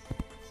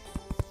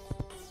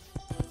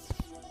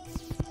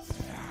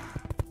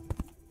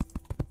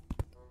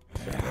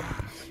 I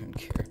don't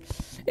care.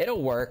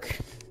 It'll work.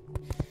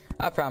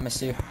 I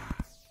promise you.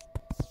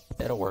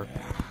 It'll work.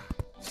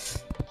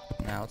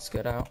 Now let's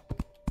get out.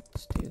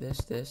 Let's do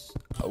this.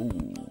 Oh.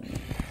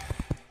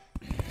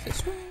 Is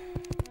this one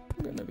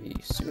gonna be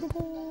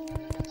suitable?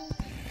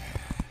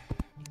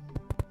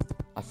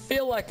 I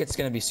feel like it's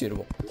gonna be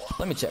suitable.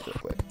 Let me check real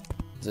quick.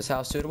 Is this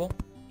house suitable?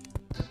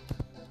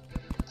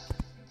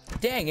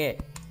 Dang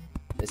it!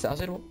 This house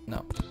suitable?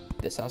 No.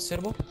 This house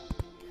suitable?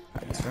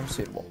 Alright, this room's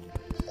suitable.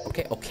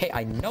 Okay,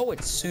 I know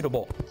it's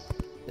suitable.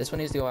 This one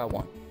needs to go out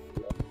one.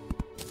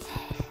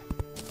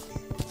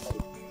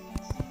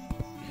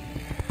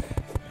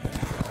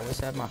 I always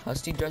have my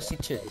husty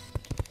trusty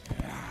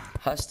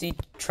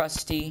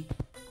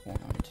Hold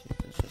on,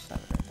 let's just have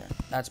it right there.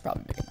 That's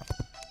probably big enough.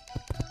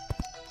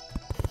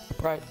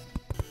 Right.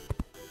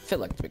 Feel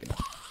like it's big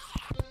enough.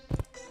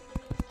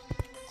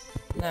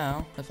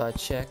 Now, if I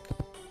check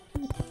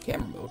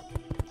camera mode.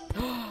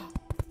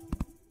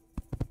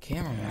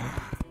 Camera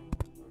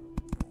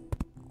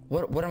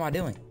mode? What am I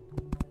doing?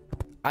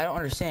 I don't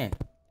understand.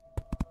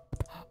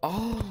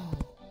 Oh.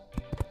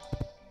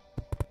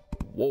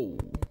 Whoa.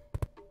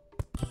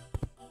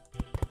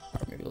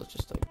 Alright, maybe let's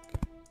just like...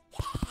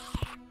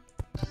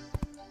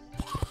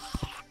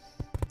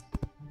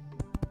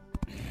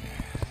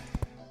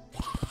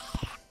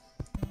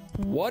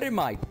 What am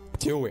I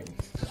doing?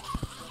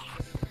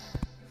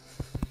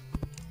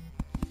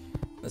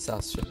 This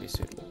house should be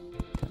suitable.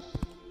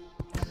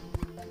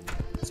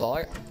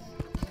 So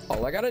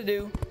all I gotta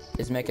do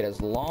is make it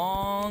as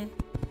long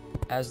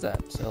as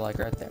that. So like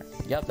right there.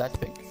 Yep, that's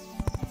big.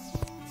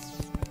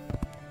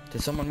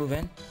 Did someone move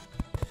in?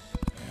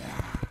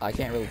 I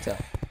can't really tell.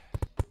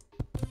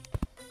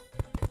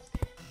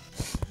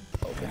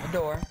 Open the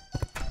door.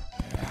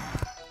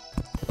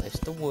 Place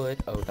the wood.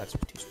 Oh, that's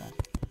too small.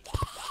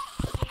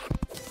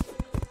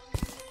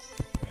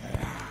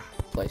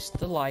 Place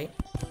the light.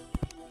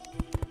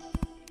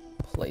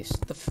 Place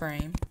the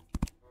frame.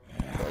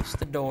 Place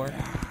the door.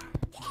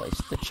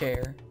 Place the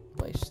chair.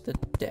 Place the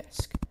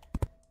desk.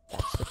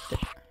 That's the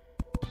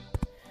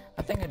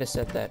I think I just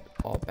said that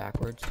all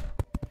backwards.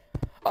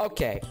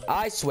 Okay,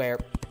 I swear.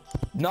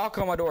 Knock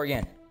on my door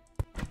again.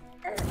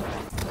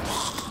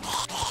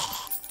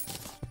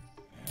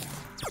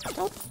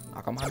 Nope.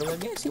 Knock on my door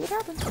again. See what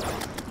happens.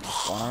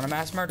 Going on a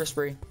mass murder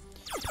spree.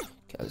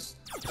 Because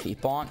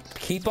keep on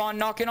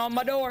knocking on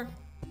my door.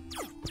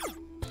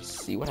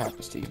 See what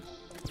happens to you.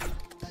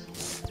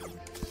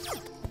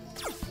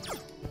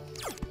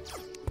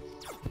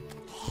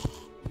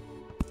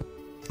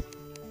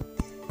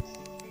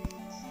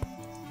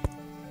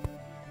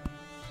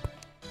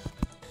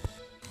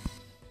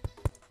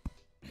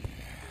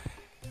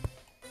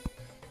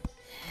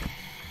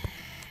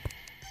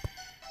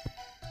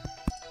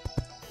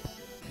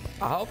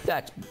 I hope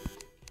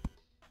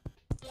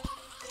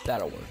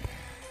that'll work.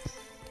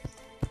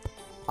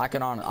 I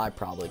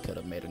probably could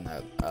have made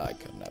another. I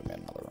couldn't have made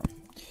another room.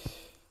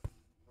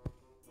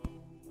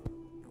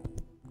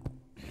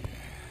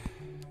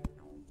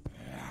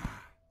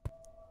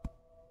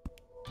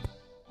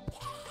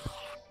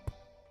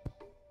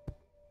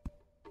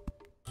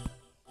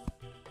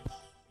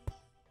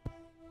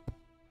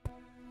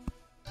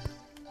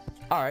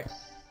 All right.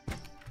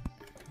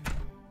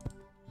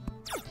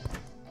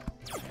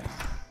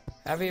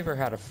 Have you ever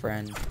had a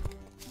friend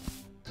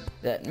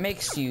that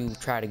makes you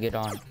try to get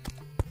on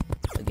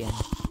again?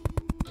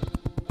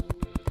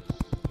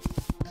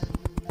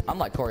 I'm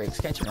like Corey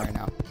Extension right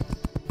now.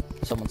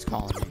 Someone's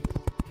calling me.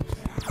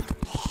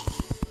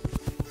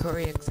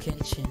 Corey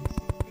Extension.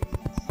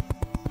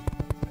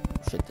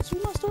 Should this be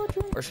my storage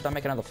room? Or should I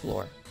make another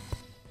floor?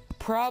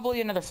 Probably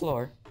another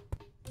floor.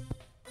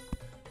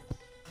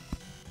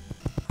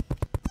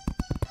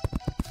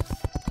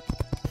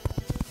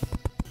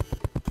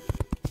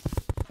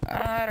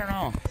 I don't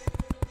know.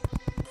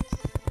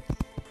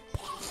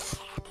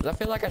 I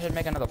feel like I should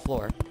make another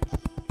floor.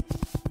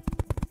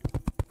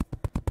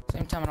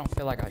 Same time, I don't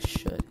feel like I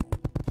should.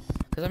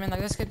 Because, I mean,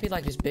 like, this could be,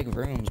 like, just big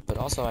rooms, but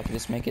also I could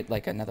just make it,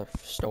 like, another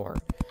store.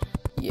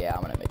 Yeah,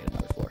 I'm gonna make it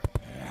another floor.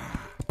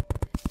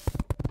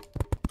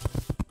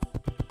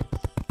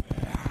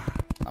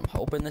 I'm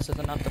hoping this is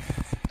enough to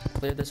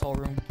clear this whole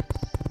room.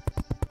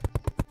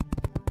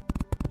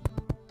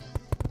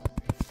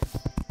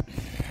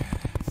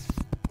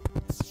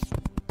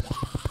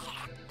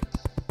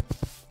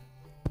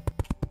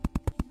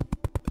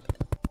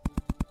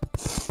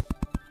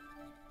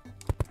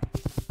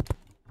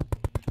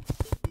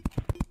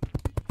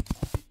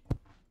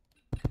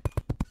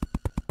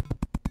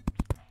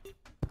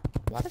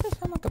 Why does that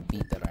sound like a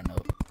beat that I know?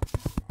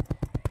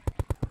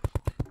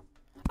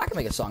 I can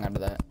make a song out of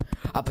that.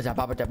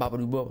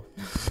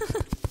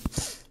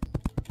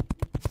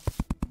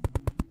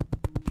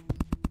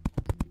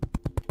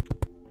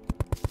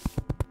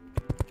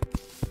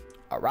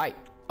 Alright.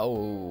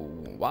 Oh,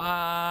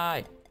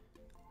 why?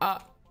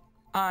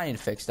 I need to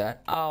fix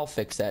that. I'll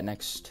fix that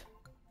next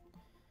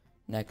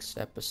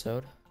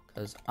episode.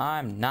 Because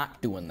I'm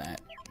not doing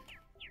that.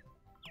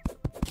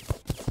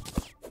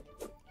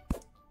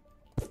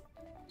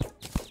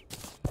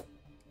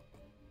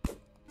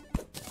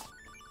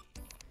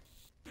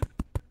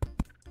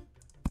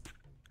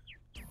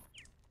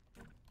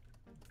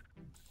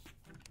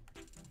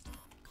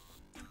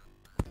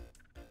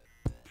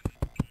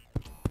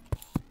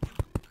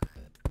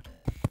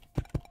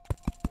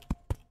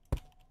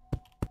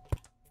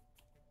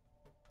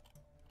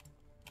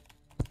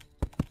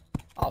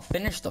 I'll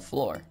finish the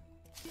floor,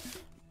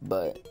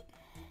 but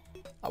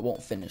I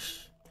won't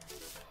finish.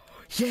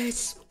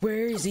 Yes,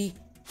 where is he?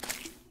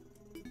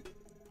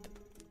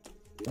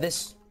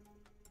 This.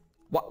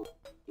 What?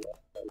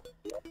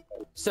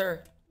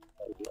 Sir.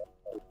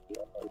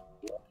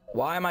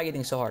 Why am I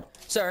getting so hard?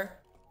 Sir,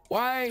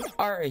 why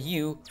are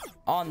you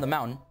on the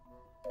mountain?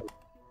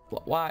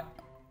 Why?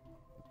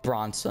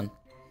 Bronson.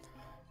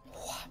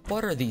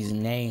 What are these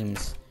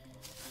names?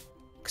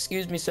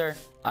 Excuse me, sir.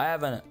 I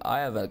have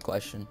a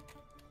question.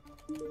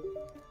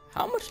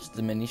 How much is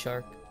the mini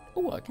shark?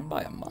 Oh, I can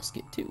buy a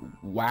musket too.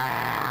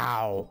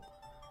 Wow.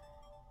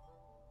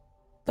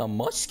 The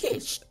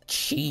musket's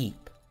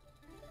cheap.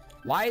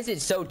 Why is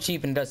it so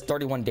cheap and does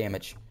 31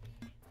 damage?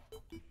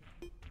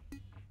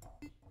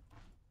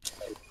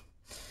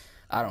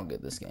 I don't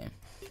get this game.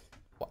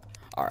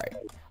 Alright.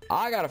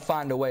 I gotta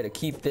find a way to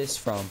keep this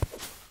from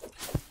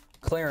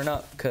clearing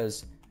up,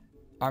 because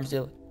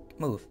Armsdale,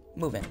 move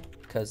in,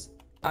 because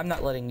I'm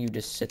not letting you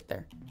just sit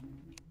there.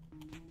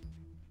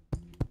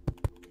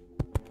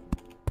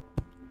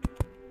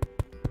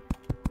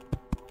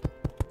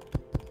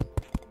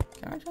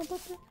 Can I jump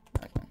up there?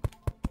 I can.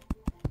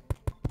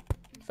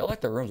 I feel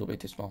like the rooms will be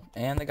too small.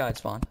 And the guide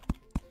spawned.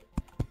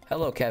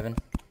 Hello, Kevin.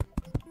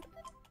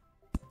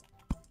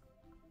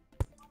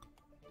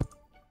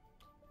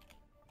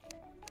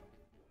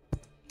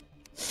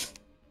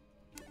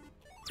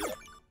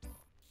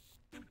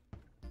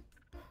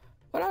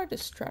 What did I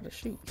just try to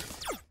shoot?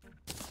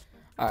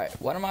 Alright,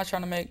 what am I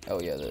trying to make?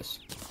 Oh yeah, this.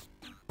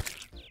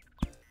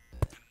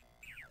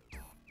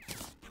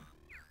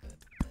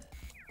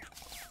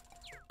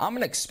 I'm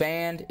gonna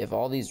expand if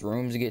all these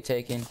rooms get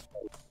taken.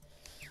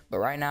 But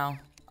right now,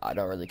 I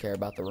don't really care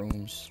about the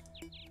rooms.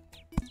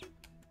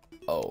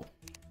 Oh.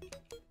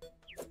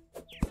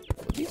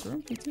 Would these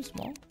rooms be too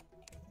small?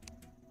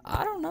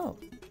 I don't know.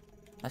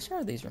 Let's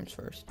try these rooms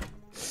first.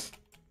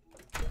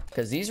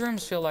 Because these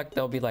rooms feel like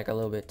they'll be like a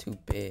little bit too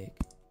big.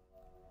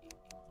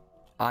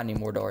 I need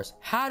more doors.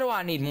 How do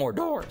I need more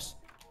doors?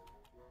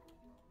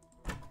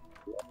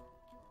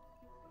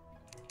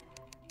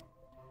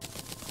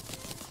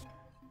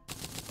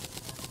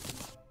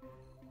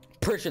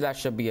 Pretty sure that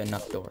should be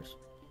enough doors.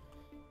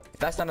 If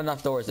that's not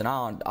enough doors, then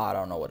I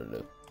don't know what to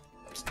do.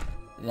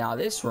 Now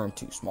this room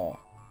too small.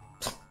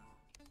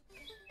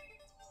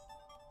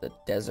 The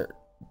desert.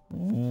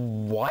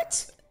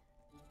 What?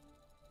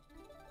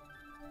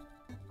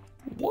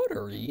 What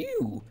are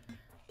you?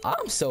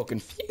 I'm so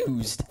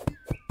confused.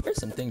 There's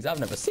some things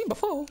I've never seen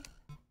before.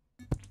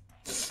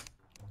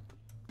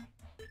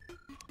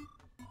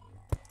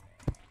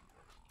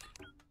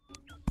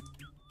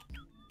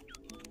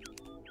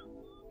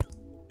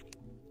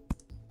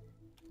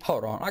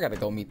 Hold on, I gotta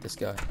go meet this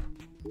guy.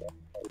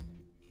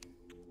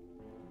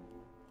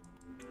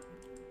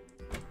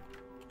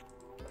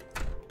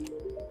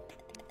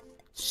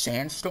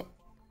 Sandstorm?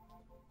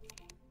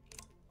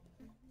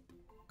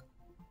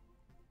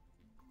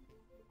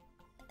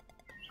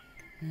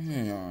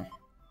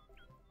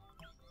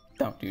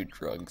 Don't do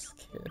drugs,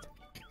 kid.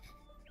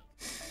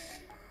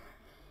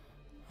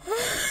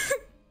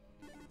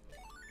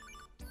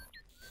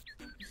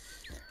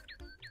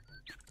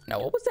 Now,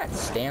 what was that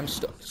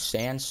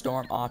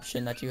sandstorm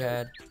option that you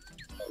had?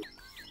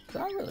 'Cause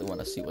I really want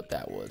to see what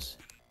that was.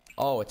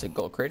 Oh, it's a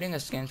goal. Creating a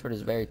sandstorm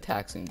is a very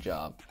taxing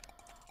job.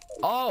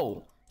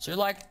 Oh, so you're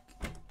like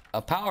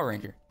a Power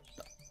Ranger.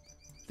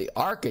 The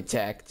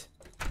architect.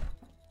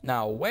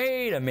 Now,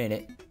 wait a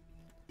minute.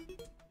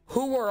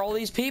 Who were all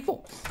these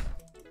people?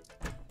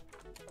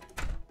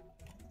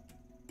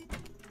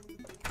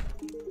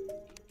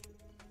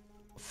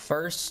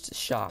 First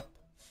shop.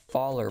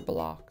 Faller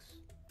blocks.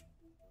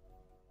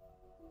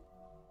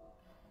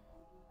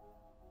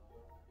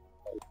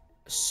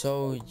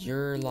 So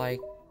you're like...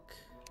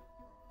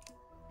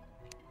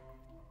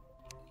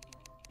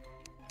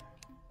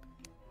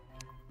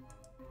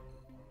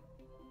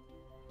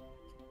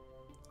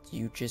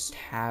 You just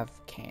have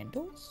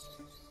candles?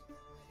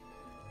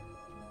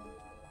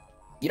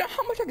 You know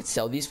how much I could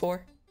sell these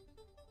for?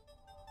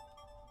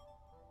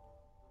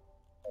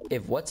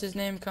 If what's his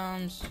name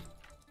comes,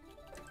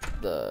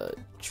 the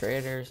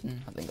traders,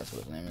 I think that's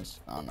what his name is.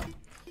 I don't know.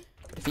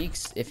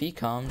 If he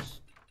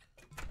comes,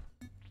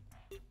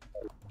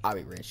 I'll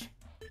be rich.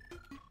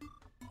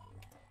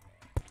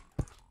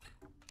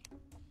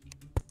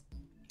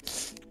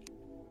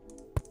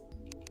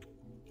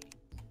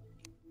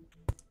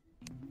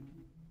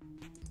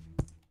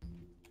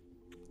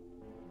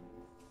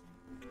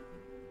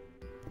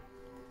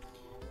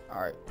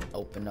 Alright,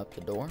 open up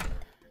the door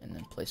and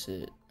then place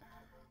it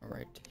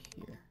right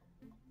here.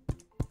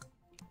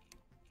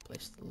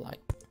 Place the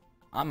light.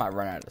 I might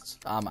run out of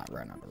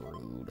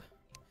room.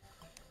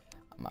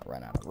 I might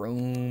run out of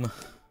room.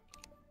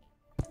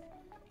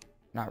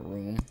 Not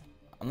room.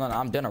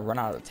 I'm gonna run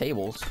out of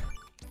tables,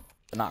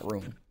 but not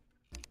room.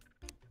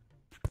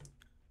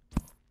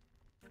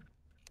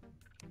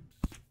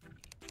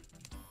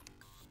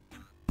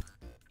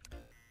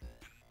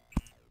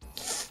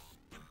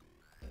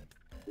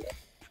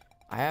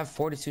 I have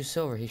 42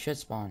 silver. He should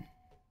spawn.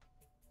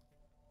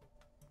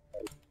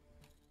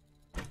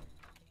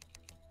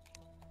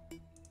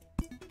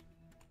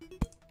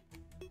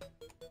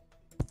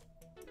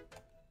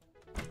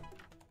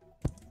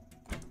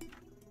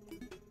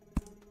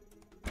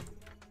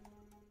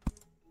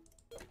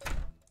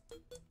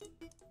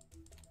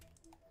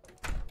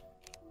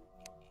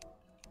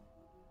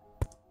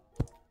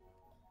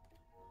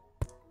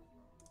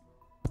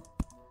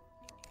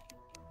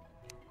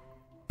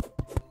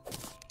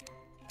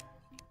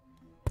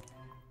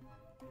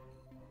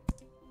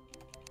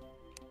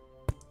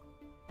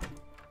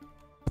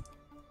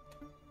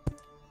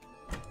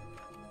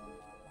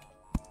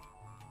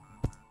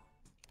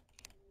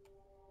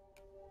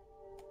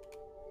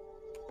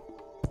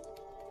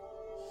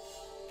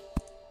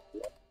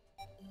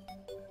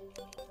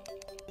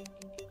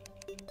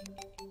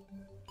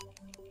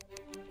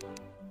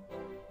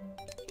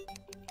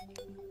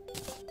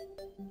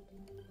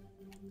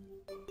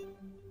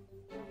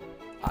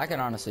 I can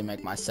honestly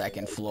make my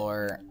second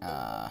floor,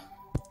 or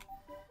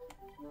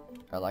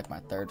like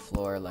my third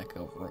floor, like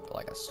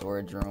a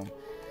storage room,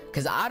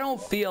 because I don't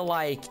feel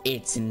like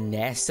it's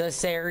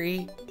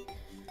necessary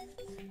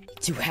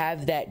to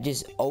have that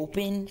just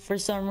open for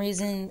some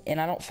reason,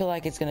 and I don't feel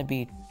like it's gonna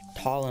be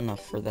tall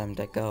enough for them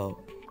to go.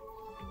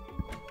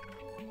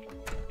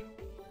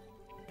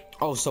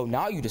 Oh, so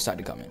now you decide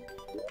to come in.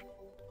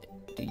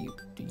 Do you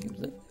live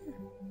there?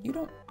 You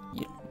don't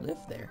live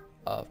there.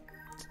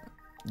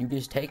 You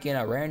just take in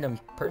a random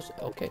person.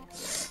 Okay.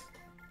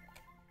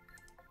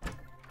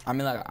 I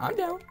mean, like, I'm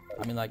down.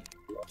 I mean, like,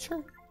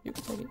 sure, you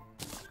can take it.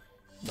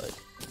 But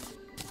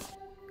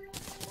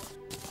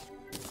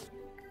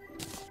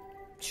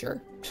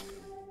sure.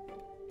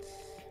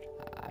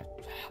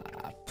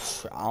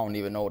 I don't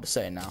even know what to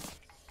say now.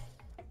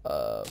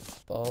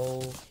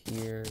 Bow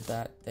here,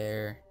 that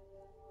there,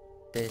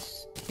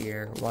 this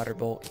here, water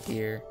bolt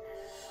here.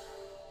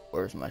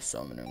 Where's my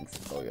summoning?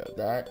 Oh yeah,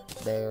 that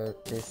there,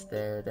 this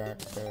there, that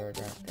there,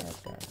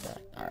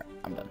 that. Alright,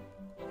 I'm done.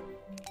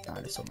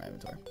 I just sold my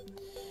inventory.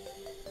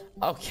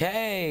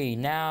 Okay,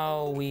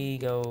 now we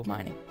go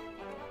mining.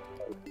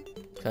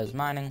 Because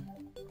mining,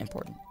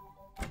 important.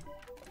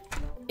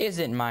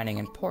 Isn't mining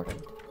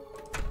important?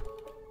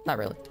 Not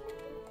really.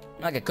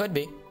 Like it could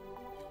be.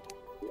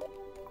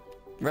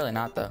 Really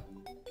not though.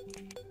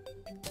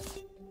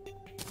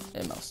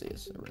 MLC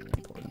is really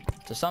important.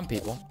 To some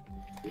people.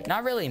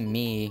 Not really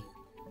me,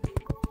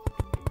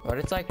 but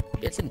it's like,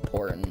 it's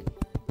important.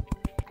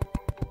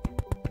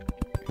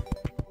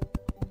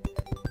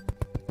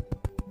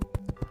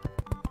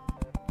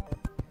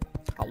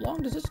 How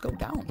long does this go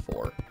down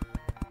for?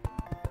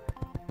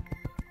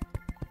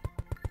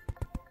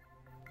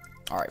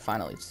 Alright,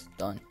 finally it's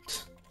done.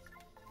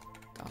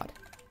 God.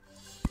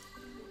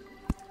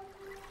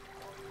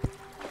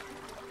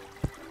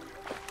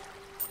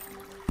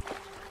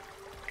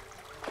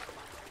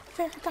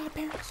 Fairy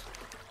godparents.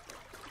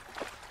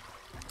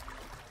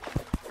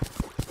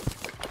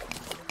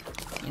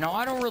 You know,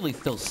 I don't really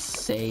feel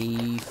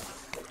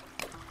safe.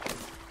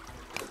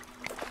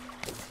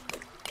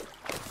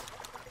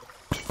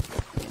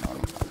 You know what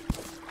I'm talking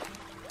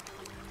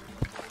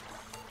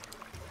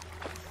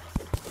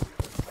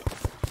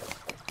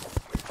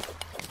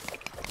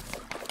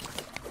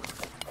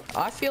about.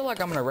 I feel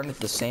like I'm gonna run into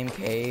the same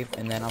cave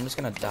and then I'm just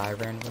gonna die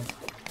randomly.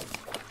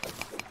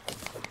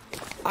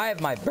 I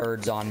have my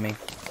birds on me.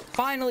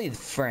 Finally,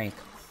 Frank.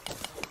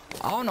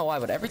 I don't know why,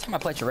 but every time I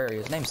play Terraria,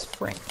 his name's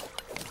Frank.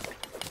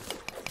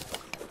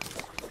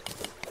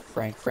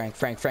 Frank.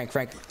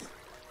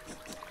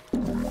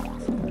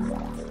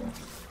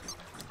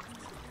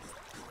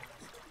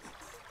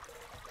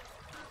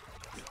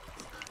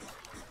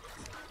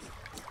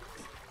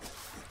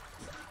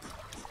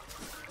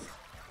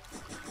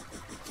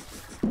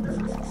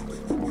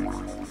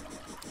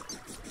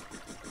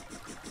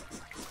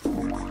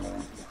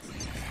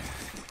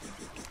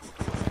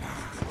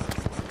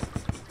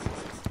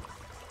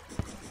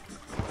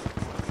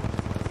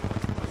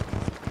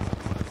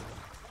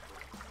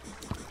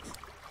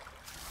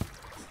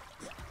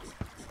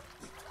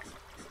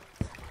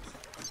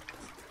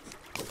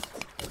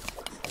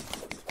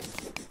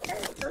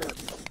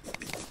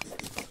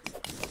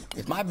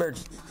 If my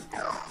birds...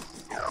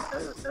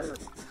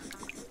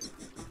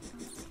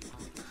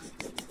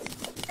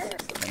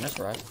 That's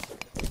right.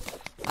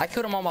 I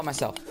killed them all by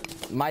myself.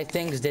 My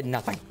things did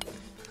nothing.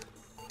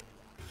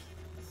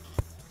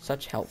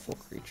 Such helpful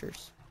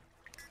creatures.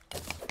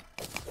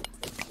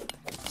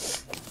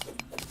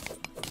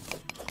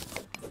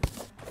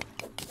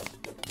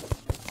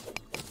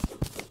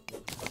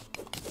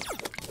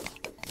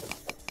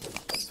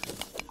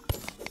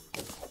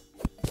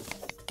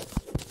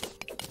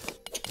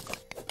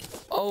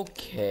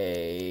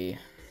 Okay.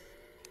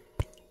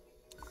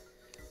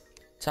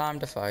 Time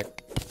to fight.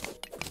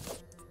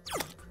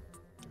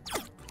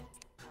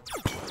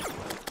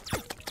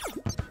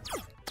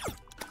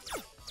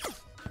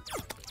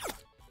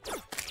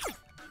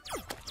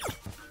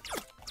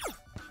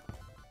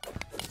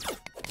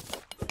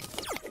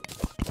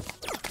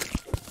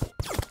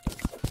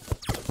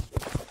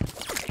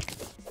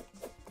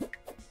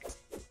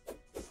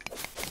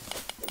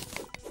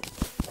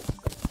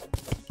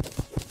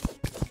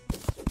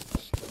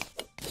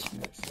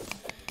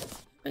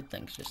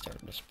 Things just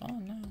starting to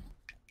spawn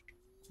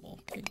now.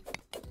 Okay.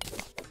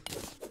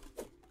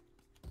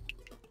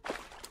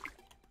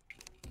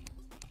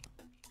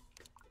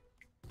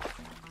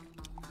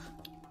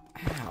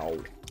 Ow.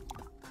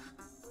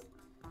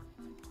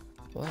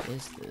 What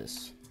is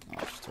this? Oh,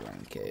 it's just a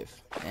random cave.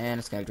 And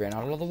it's gonna drain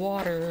out all the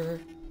water.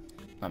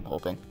 I'm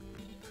hoping.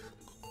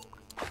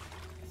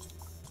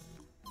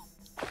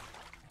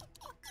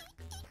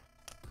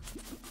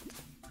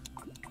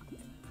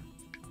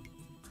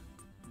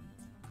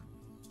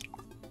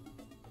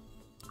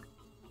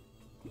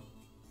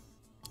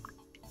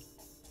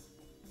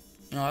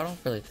 No, I don't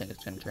really think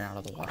it's gonna drain out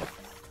of the water.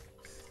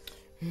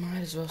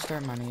 Might as well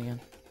start mining again.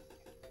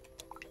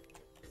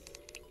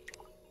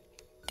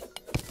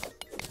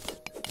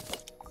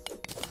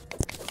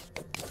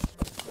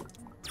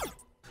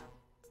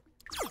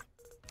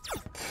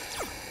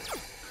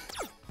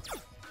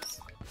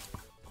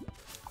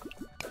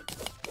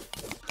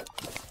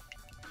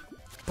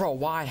 Bro,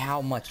 why?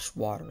 How much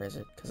water is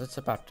it? Because it's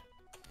about to...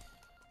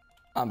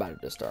 I'm about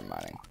to just start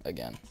mining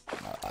again.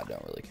 No, I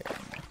don't really care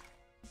anymore.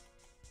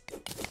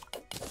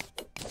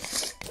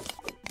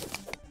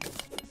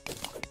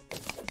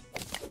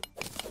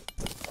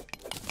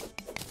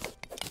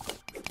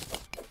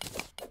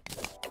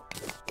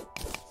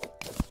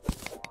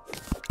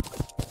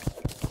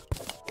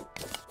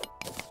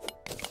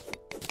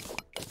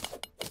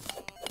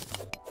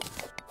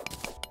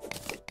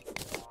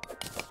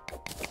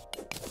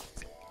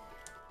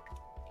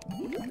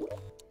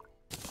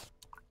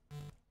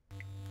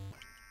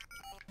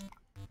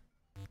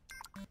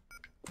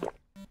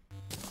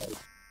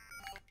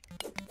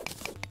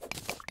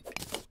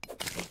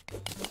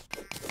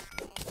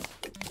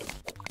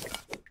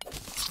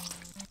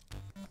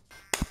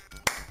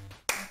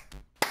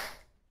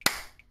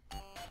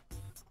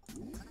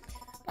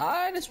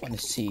 I just want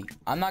to see.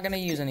 I'm not gonna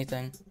use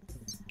anything.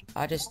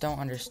 I just don't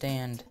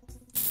understand.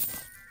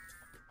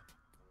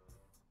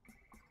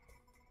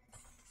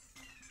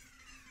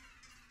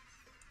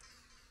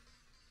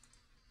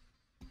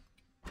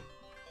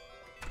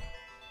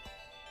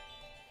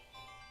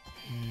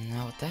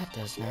 Know what that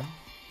does now.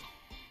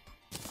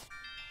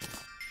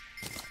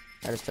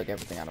 I just took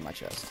everything out of my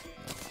chest.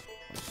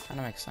 Which kind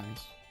of makes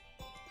sense.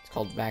 It's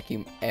called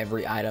vacuum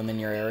every item in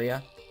your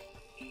area.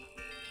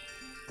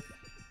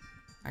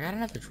 I got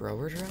another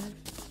drawer drive.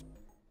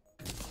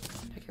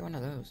 Take one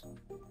of those.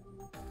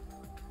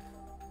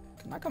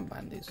 Can I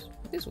combine these?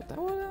 These with that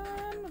one?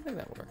 I don't think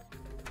that would work.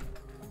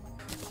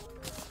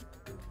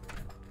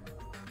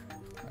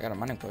 I got a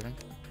mining potion.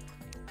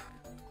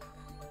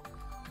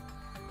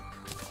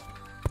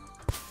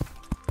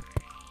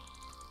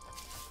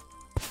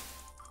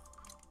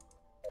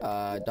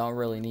 Don't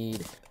really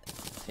need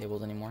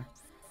tables anymore.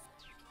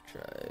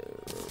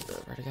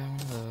 Already got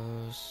one of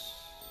those.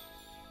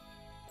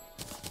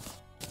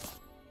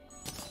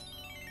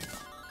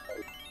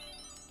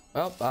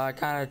 Well, I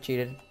kind of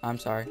cheated. I'm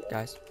sorry,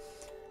 guys.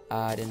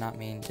 I did not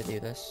mean to do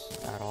this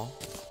at all.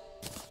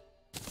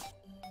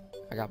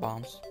 I got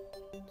bombs.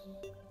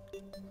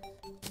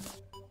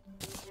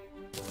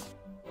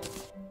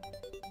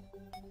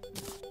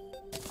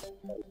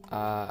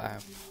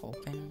 I'm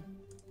hoping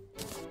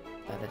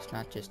that it's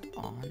not just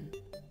on.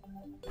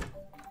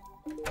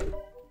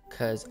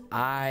 Because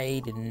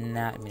I did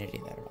not mean to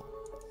do that at all.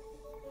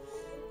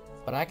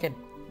 But I could...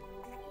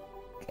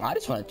 I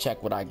just want to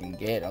check what I can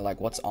get, or like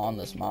what's on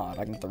this mod.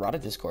 I can throw out a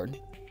Discord.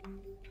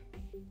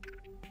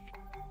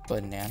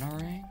 Banana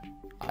ring?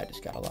 I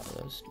just got a lot of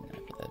those. I'm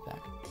gonna put that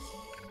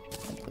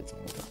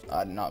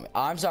back. No,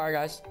 I'm sorry,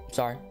 guys.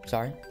 Sorry.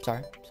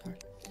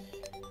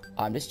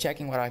 I'm just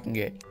checking what I can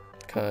get,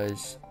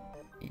 cause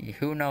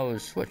who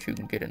knows what you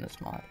can get in this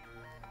mod.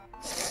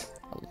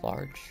 A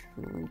large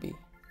ruby.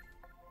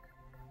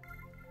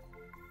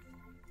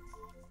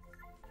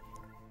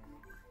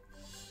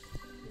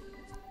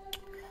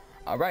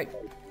 Alright,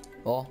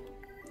 well,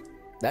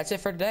 that's it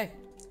for today.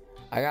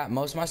 I got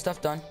most of my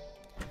stuff done.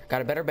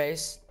 Got a better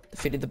base,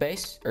 defeated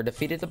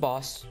the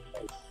boss.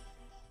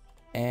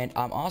 And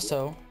I'm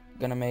also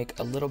gonna make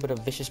a little bit of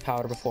vicious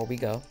powder before we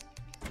go.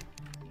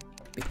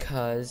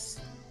 Because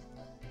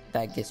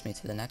that gets me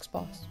to the next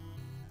boss.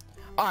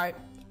 Alright,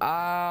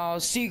 I'll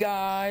see you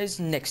guys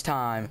next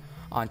time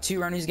on 2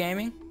 Runnies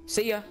Gaming.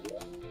 See ya!